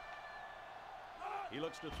 He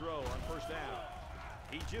looks to throw on first down.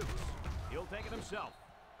 He jukes. He'll take it himself.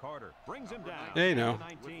 Carter brings him down. Yeah, you know.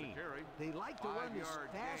 They like to run this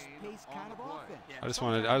fast-paced kind of offense.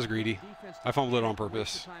 I was greedy. I fumbled it on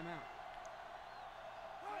purpose.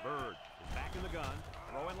 Bird is back in the gun.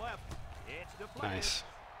 Throwing left. It's deflected. Nice.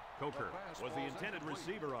 Coker was the intended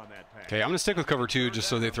receiver on that pass. Okay, I'm going to stick with cover 2 just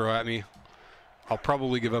so they throw at me. I'll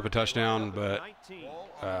probably give up a touchdown, but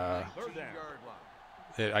I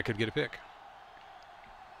could get a pick.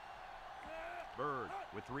 Bird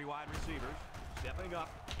with 3 wide receivers. Stepping up.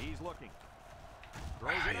 He's looking.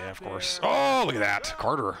 Yeah, of course. Oh, look at that.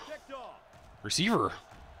 Carter. Receiver.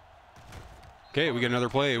 Okay, we get another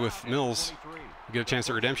play with Mills. We get a chance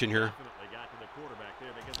at redemption here.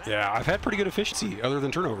 Yeah, I've had pretty good efficiency other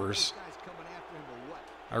than turnovers.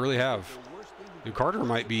 I really have. Dude, Carter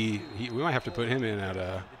might be, we might have to put him in at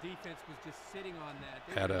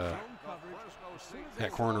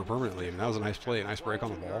corner permanently. I mean, that was a nice play, a nice break on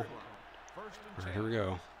the ball. All right, here we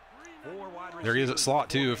go. There he is at slot,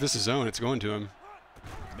 too. If this is zone, it's going to him.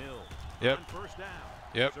 Yep.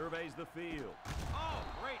 Yep.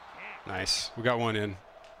 Nice. We got one in.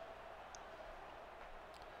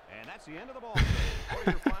 And that's the end of the ball. What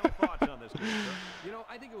are your final thoughts on this game, sir? You know,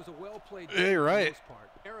 I think it was a well-played game. Yeah, you're right.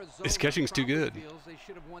 Arizona His catching's too good. They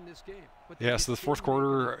should have won this game, Yeah, so the fourth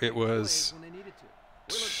quarter, it was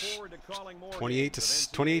 28 to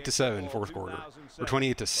 7 fourth quarter, or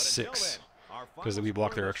 28 to 6, because we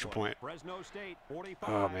blocked their extra point.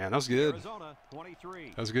 Oh man, that was good.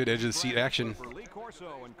 That was good edge of the seat action.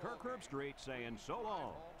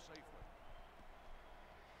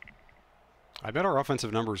 I bet our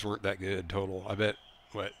offensive numbers weren't that good total. I bet,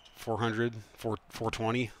 what, 400,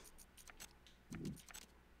 420?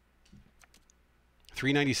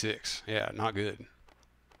 396. Yeah, not good.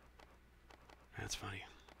 That's funny.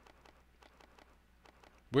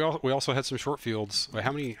 We also had some short fields. Wait,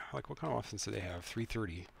 how many, like, what kind of offense do they have?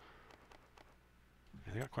 330.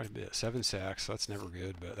 Yeah, they got quite a bit. 7 sacks. That's never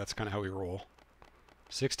good, but that's kind of how we roll.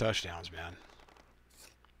 6 touchdowns, man.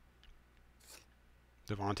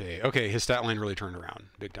 Devontae. Okay, his stat line really turned around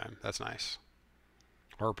big time. That's nice.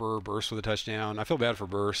 Harper, Burst with a touchdown. I feel bad for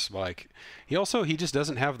Burst. Like, he just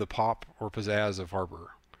doesn't have the pop or pizzazz of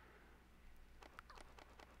Harper.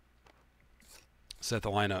 Set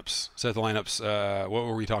the lineups. What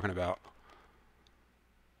were we talking about?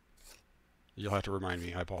 You'll have to remind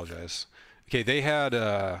me. I apologize. Okay, they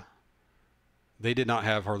did not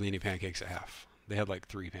have hardly any pancakes at half. They had like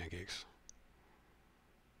 3 pancakes.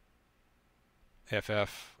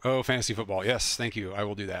 FF. Oh, fantasy football. Yes, thank you. I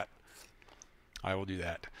will do that.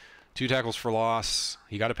 2 tackles for loss.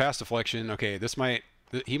 He got a pass deflection. Okay,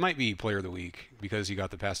 he might be player of the week because he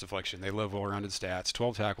got the pass deflection. They love well-rounded stats.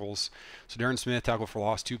 12 tackles. So Darren Smith, tackle for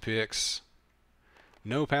loss, 2 picks.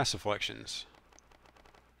 No pass deflections.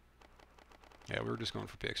 Yeah, we were just going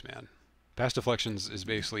for picks, man. Pass deflections is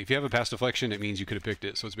basically, if you have a pass deflection, it means you could have picked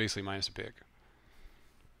it. So it's basically minus a pick.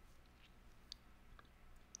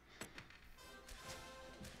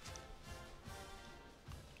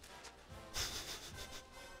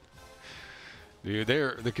 Dude,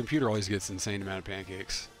 the computer always gets an insane amount of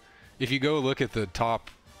pancakes. If you go look at the top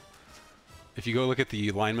if you go look at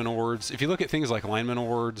the lineman awards, if you look at things like lineman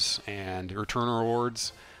awards and returner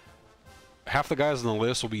awards, half the guys on the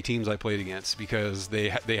list will be teams I played against because they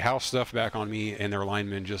house stuff back on me and their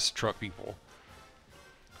linemen just truck people.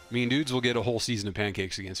 I mean, dudes will get a whole season of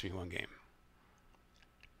pancakes against me one game.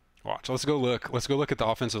 Watch. Let's go look. Let's go look at the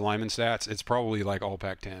offensive lineman stats. It's probably like all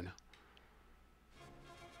Pac-10.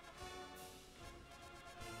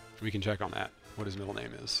 We can check on that, what his middle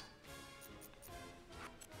name is.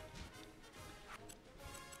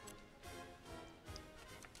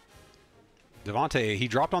 Devontae, he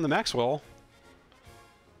dropped on the Maxwell.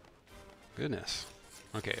 Goodness.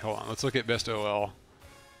 Okay, hold on. Let's look at best OL.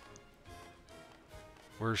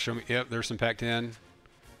 Where's show me? Yep, there's some Pac-10.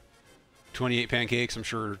 28 pancakes. I'm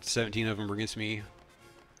sure 17 of them were against me.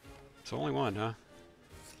 So only one, huh?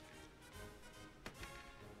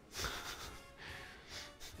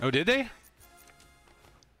 Oh, did they?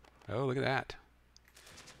 Oh, look at that.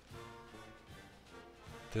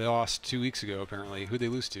 They lost 2 weeks ago, apparently. Who'd they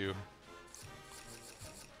lose to?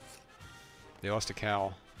 They lost to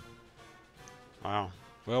Cal. Wow.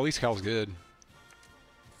 Well, at least Cal's good.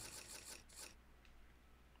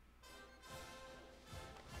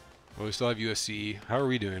 Well, we still have USC. How are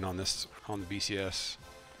we doing on this, on the BCS?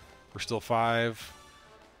 We're still 5.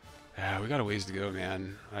 We got a ways to go,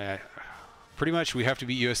 man. Pretty much we have to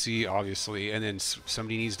beat USC, obviously, and then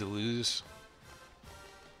somebody needs to lose.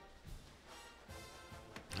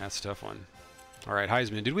 That's a tough one. All right,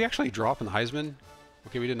 Heisman. Did we actually drop in the Heisman?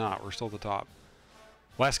 Okay, we did not. We're still at the top.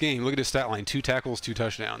 Last game, look at his stat line. 2 tackles, 2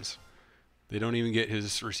 touchdowns. They don't even get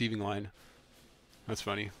his receiving line. That's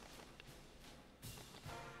funny.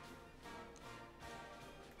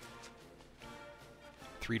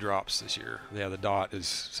 Three drops this year. Yeah, the dot is,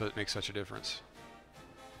 so it makes such a difference.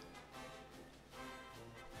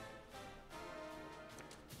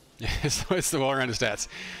 It's the well-rounded stats.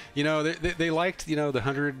 You know, they liked, you know, the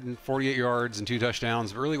 148 yards and 2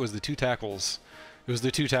 touchdowns, but really it was the 2 tackles. It was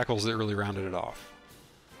the 2 tackles that really rounded it off.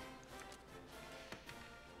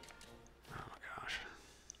 Oh my gosh.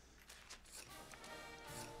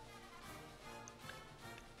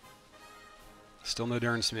 Still no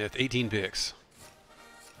Darren Smith. 18 picks.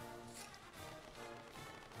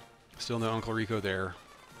 Still no Uncle Rico there.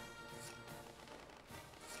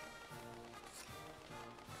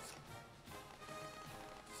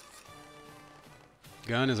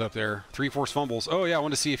 Gunn is up there. 3 forced fumbles. Oh, yeah, I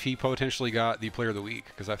want to see if he potentially got the player of the week,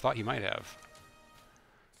 because I thought he might have.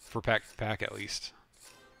 For pack at least.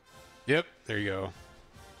 Yep, there you go.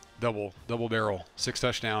 Double barrel. 6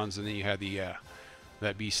 touchdowns, and then you had the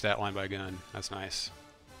that B stat line by Gunn. That's nice.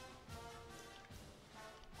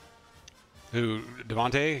 Who,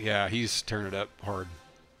 Devontae? Yeah, he's tearing it up hard.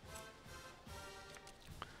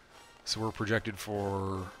 So we're projected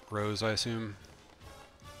for Rose, I assume.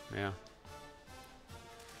 Yeah.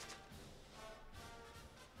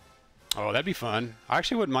 Oh, that'd be fun. I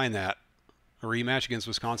actually wouldn't mind that. A rematch against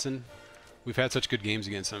Wisconsin. We've had such good games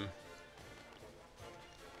against them.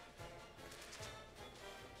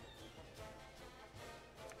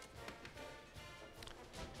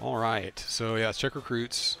 All right. So, yeah, let's check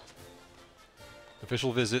recruits.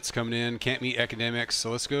 Official visits coming in. Can't meet academics.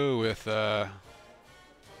 So let's go with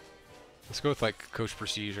like Coach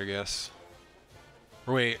Prestige, I guess.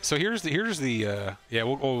 Or wait, so here's the yeah,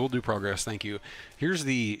 we'll do progress. Thank you. Here's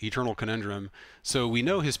the eternal conundrum. So we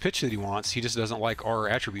know his pitch that he wants. He just doesn't like our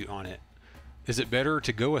attribute on it. Is it better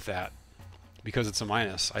to go with that because it's a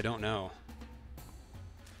minus? I don't know.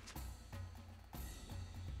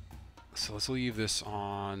 So let's leave this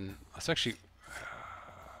on. Let's actually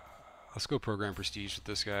let's go program prestige with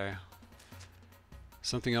this guy.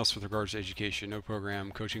 Something else with regards to education. No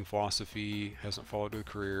program. Coaching philosophy. Hasn't followed a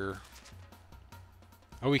career.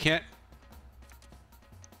 Oh, we can't.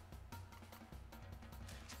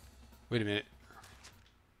 Wait a minute.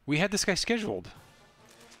 We had this guy scheduled.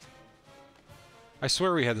 I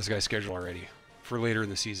swear we had this guy scheduled already for later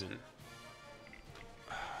in the season.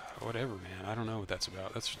 Whatever, man. I don't know what that's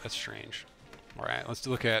about. That's strange. All right, let's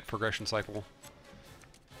look at progression cycle.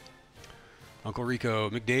 Uncle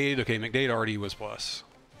Rico, McDade. Okay, McDade already was plus.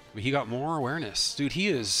 But he got more awareness. Dude, he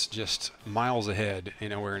is just miles ahead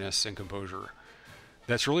in awareness and composure.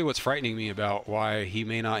 That's really what's frightening me about why he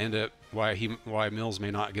may not end up, why Mills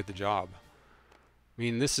may not get the job. I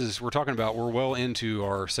mean, we're talking about, we're well into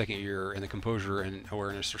our second year, and the composure and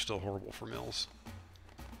awareness are still horrible for Mills.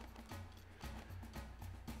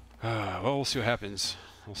 Well, we'll see what happens.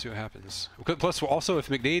 We'll see what happens. Plus, also, if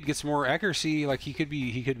McDade gets more accuracy, like he could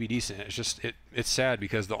be decent. It's just it's sad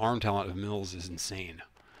because the arm talent of Mills is insane.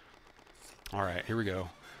 All right, here we go.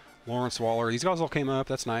 Lawrence Waller. These guys all came up.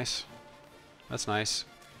 That's nice. That's nice.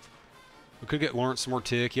 We could get Lawrence some more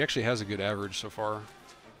tick. He actually has a good average so far.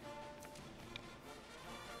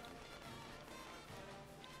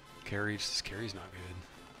 Carries not good.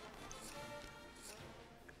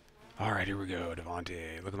 All right, here we go.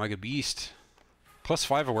 Devontae looking like a beast.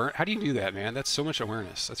 +5 awareness. How do you do that, man? That's so much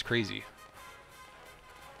awareness. That's crazy.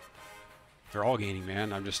 They're all gaining,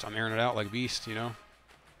 man. I'm airing it out like a beast, you know.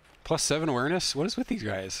 +7 awareness. What is with these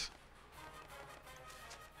guys?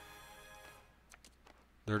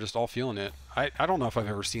 They're just all feeling it. I don't know if I've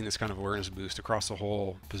ever seen this kind of awareness boost across the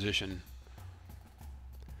whole position.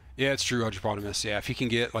 Yeah, it's true, Argypotamus. Yeah, if he can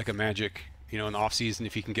get like a magic, you know, in the off season,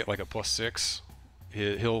 if he can get like a +6,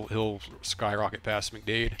 he'll skyrocket past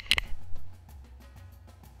McDade.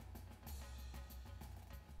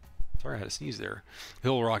 Sorry, I had to sneeze there.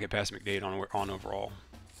 He'll rocket past McDade on overall.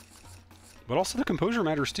 But also the composure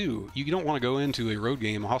matters too. You don't want to go into a road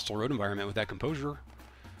game, a hostile road environment with that composure.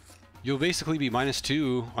 You'll basically be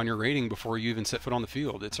 -2 on your rating before you even set foot on the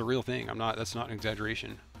field. It's a real thing. That's not an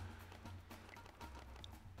exaggeration.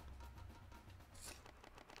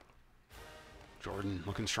 Jordan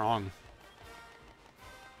looking strong.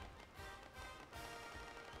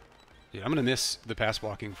 Yeah, I'm going to miss the pass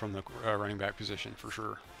blocking from the running back position for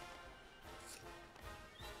sure.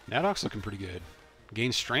 Maddox's looking pretty good.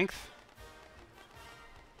 Gain strength.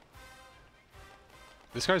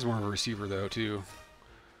 This guy's more of a receiver though too.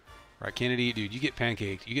 Right, Kennedy, dude, you get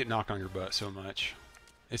pancaked. You get knocked on your butt so much.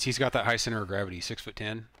 He's got that high center of gravity,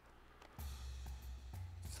 6'10".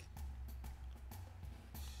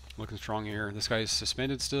 Looking strong here. This guy's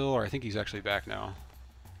suspended still, or I think he's actually back now.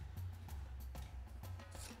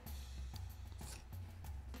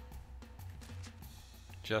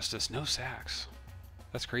 Justice, no sacks.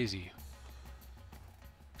 That's crazy.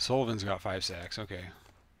 Sullivan's got 5 sacks. Okay.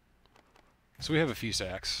 So we have a few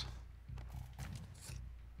sacks.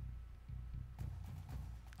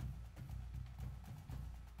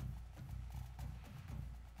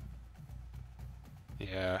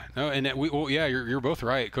 Yeah. No, and yeah, you're both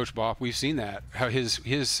right, Coach Bop. We've seen that. How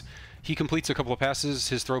he completes a couple of passes,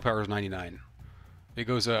 his throw power is 99. It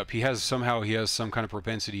goes up. He has some kind of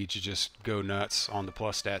propensity to just go nuts on the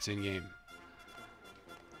plus stats in game.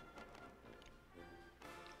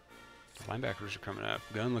 Linebackers are coming up.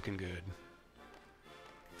 Gunn looking good.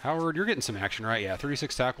 Howard, you're getting some action, right? Yeah,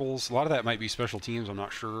 36 tackles. A lot of that might be special teams. I'm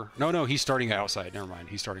not sure. No, he's starting it outside. Never mind.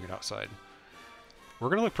 He's starting it outside. We're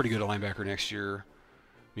going to look pretty good at linebacker next year.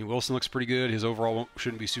 I mean, Wilson looks pretty good. His overall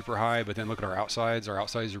shouldn't be super high, but then look at our outsides. Our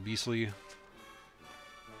outsides are beastly.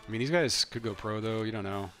 I mean, these guys could go pro, though. You don't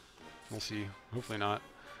know. We'll see. Hopefully not.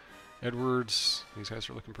 Edwards, these guys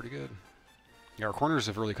are looking pretty good. Yeah, our corners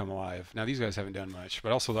have really come alive. Now, these guys haven't done much,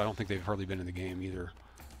 but also I don't think they've hardly been in the game either.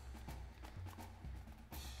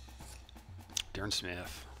 Darren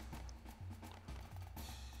Smith.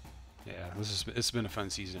 Yeah, it's been a fun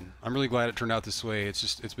season. I'm really glad it turned out this way.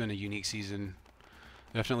 It's been a unique season.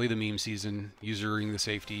 Definitely the meme season, usering the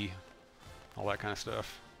safety, all that kind of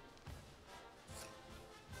stuff.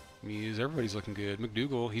 Muse, everybody's looking good.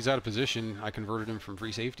 McDougal, he's out of position. I converted him from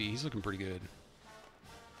free safety. He's looking pretty good.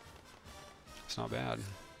 It's not bad.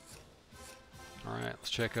 All right, let's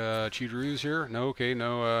check Cheedaroo's here. No, okay,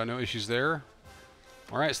 no issues there.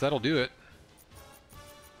 All right, so that'll do it.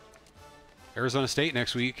 Arizona State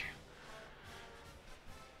next week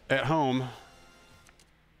at home.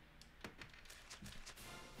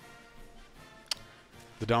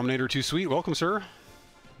 The Dominator Too Sweet, welcome, sir.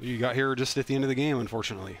 You got here just at the end of the game,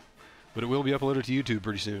 unfortunately. But it will be uploaded to YouTube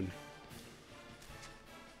pretty soon.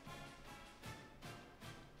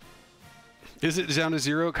 Is it down to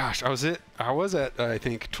 0? Gosh, I was at I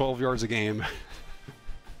think 12 yards a game.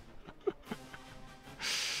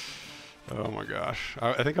 Oh my gosh.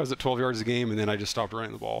 I think I was at 12 yards a game, and then I just stopped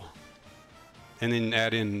running the ball. And then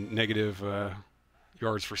add in negative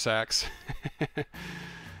yards for sacks.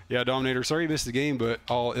 Yeah, Dominator, sorry you missed the game, but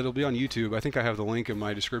it'll be on YouTube. I think I have the link in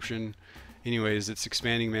my description. Anyways, it's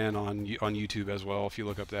Expanding Man on YouTube as well. If you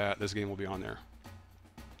look up that, this game will be on there.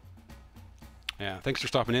 Yeah, thanks for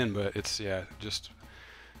stopping in, but it's, yeah, just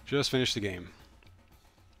finished the game.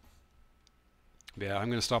 Yeah, I'm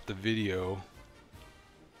going to stop the video.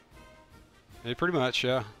 Yeah, pretty much,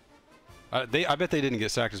 yeah. I bet they didn't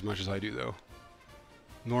get sacked as much as I do, though.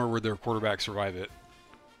 Nor would their quarterback survive it.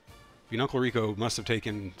 I mean, Uncle Rico must have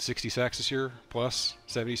taken 60 sacks this year, plus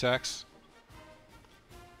 70 sacks.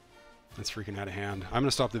 That's freaking out of hand. I'm going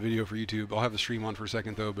to stop the video for YouTube. I'll have the stream on for a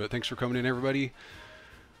second, though, but thanks for coming in, everybody.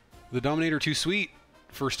 The Dominator Too Sweet,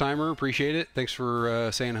 first timer, appreciate it. Thanks for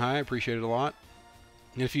saying hi, appreciate it a lot.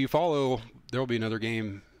 And if you follow, there will be another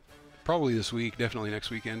game probably this week, definitely next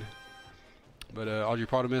weekend. But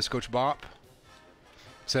Argypotamus, Coach Bop,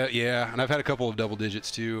 So, yeah, and I've had a couple of double digits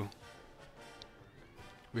too.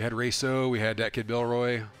 We had Rayso, we had that kid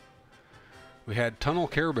Belroy. We had Tunnel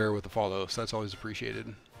Care Bear with the follow, so that's always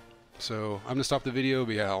appreciated. So I'm going to stop the video,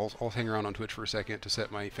 but yeah, I'll hang around on Twitch for a second to set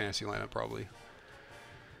my fantasy lineup probably.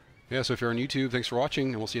 Yeah, so if you're on YouTube, thanks for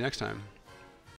watching, and we'll see you next time.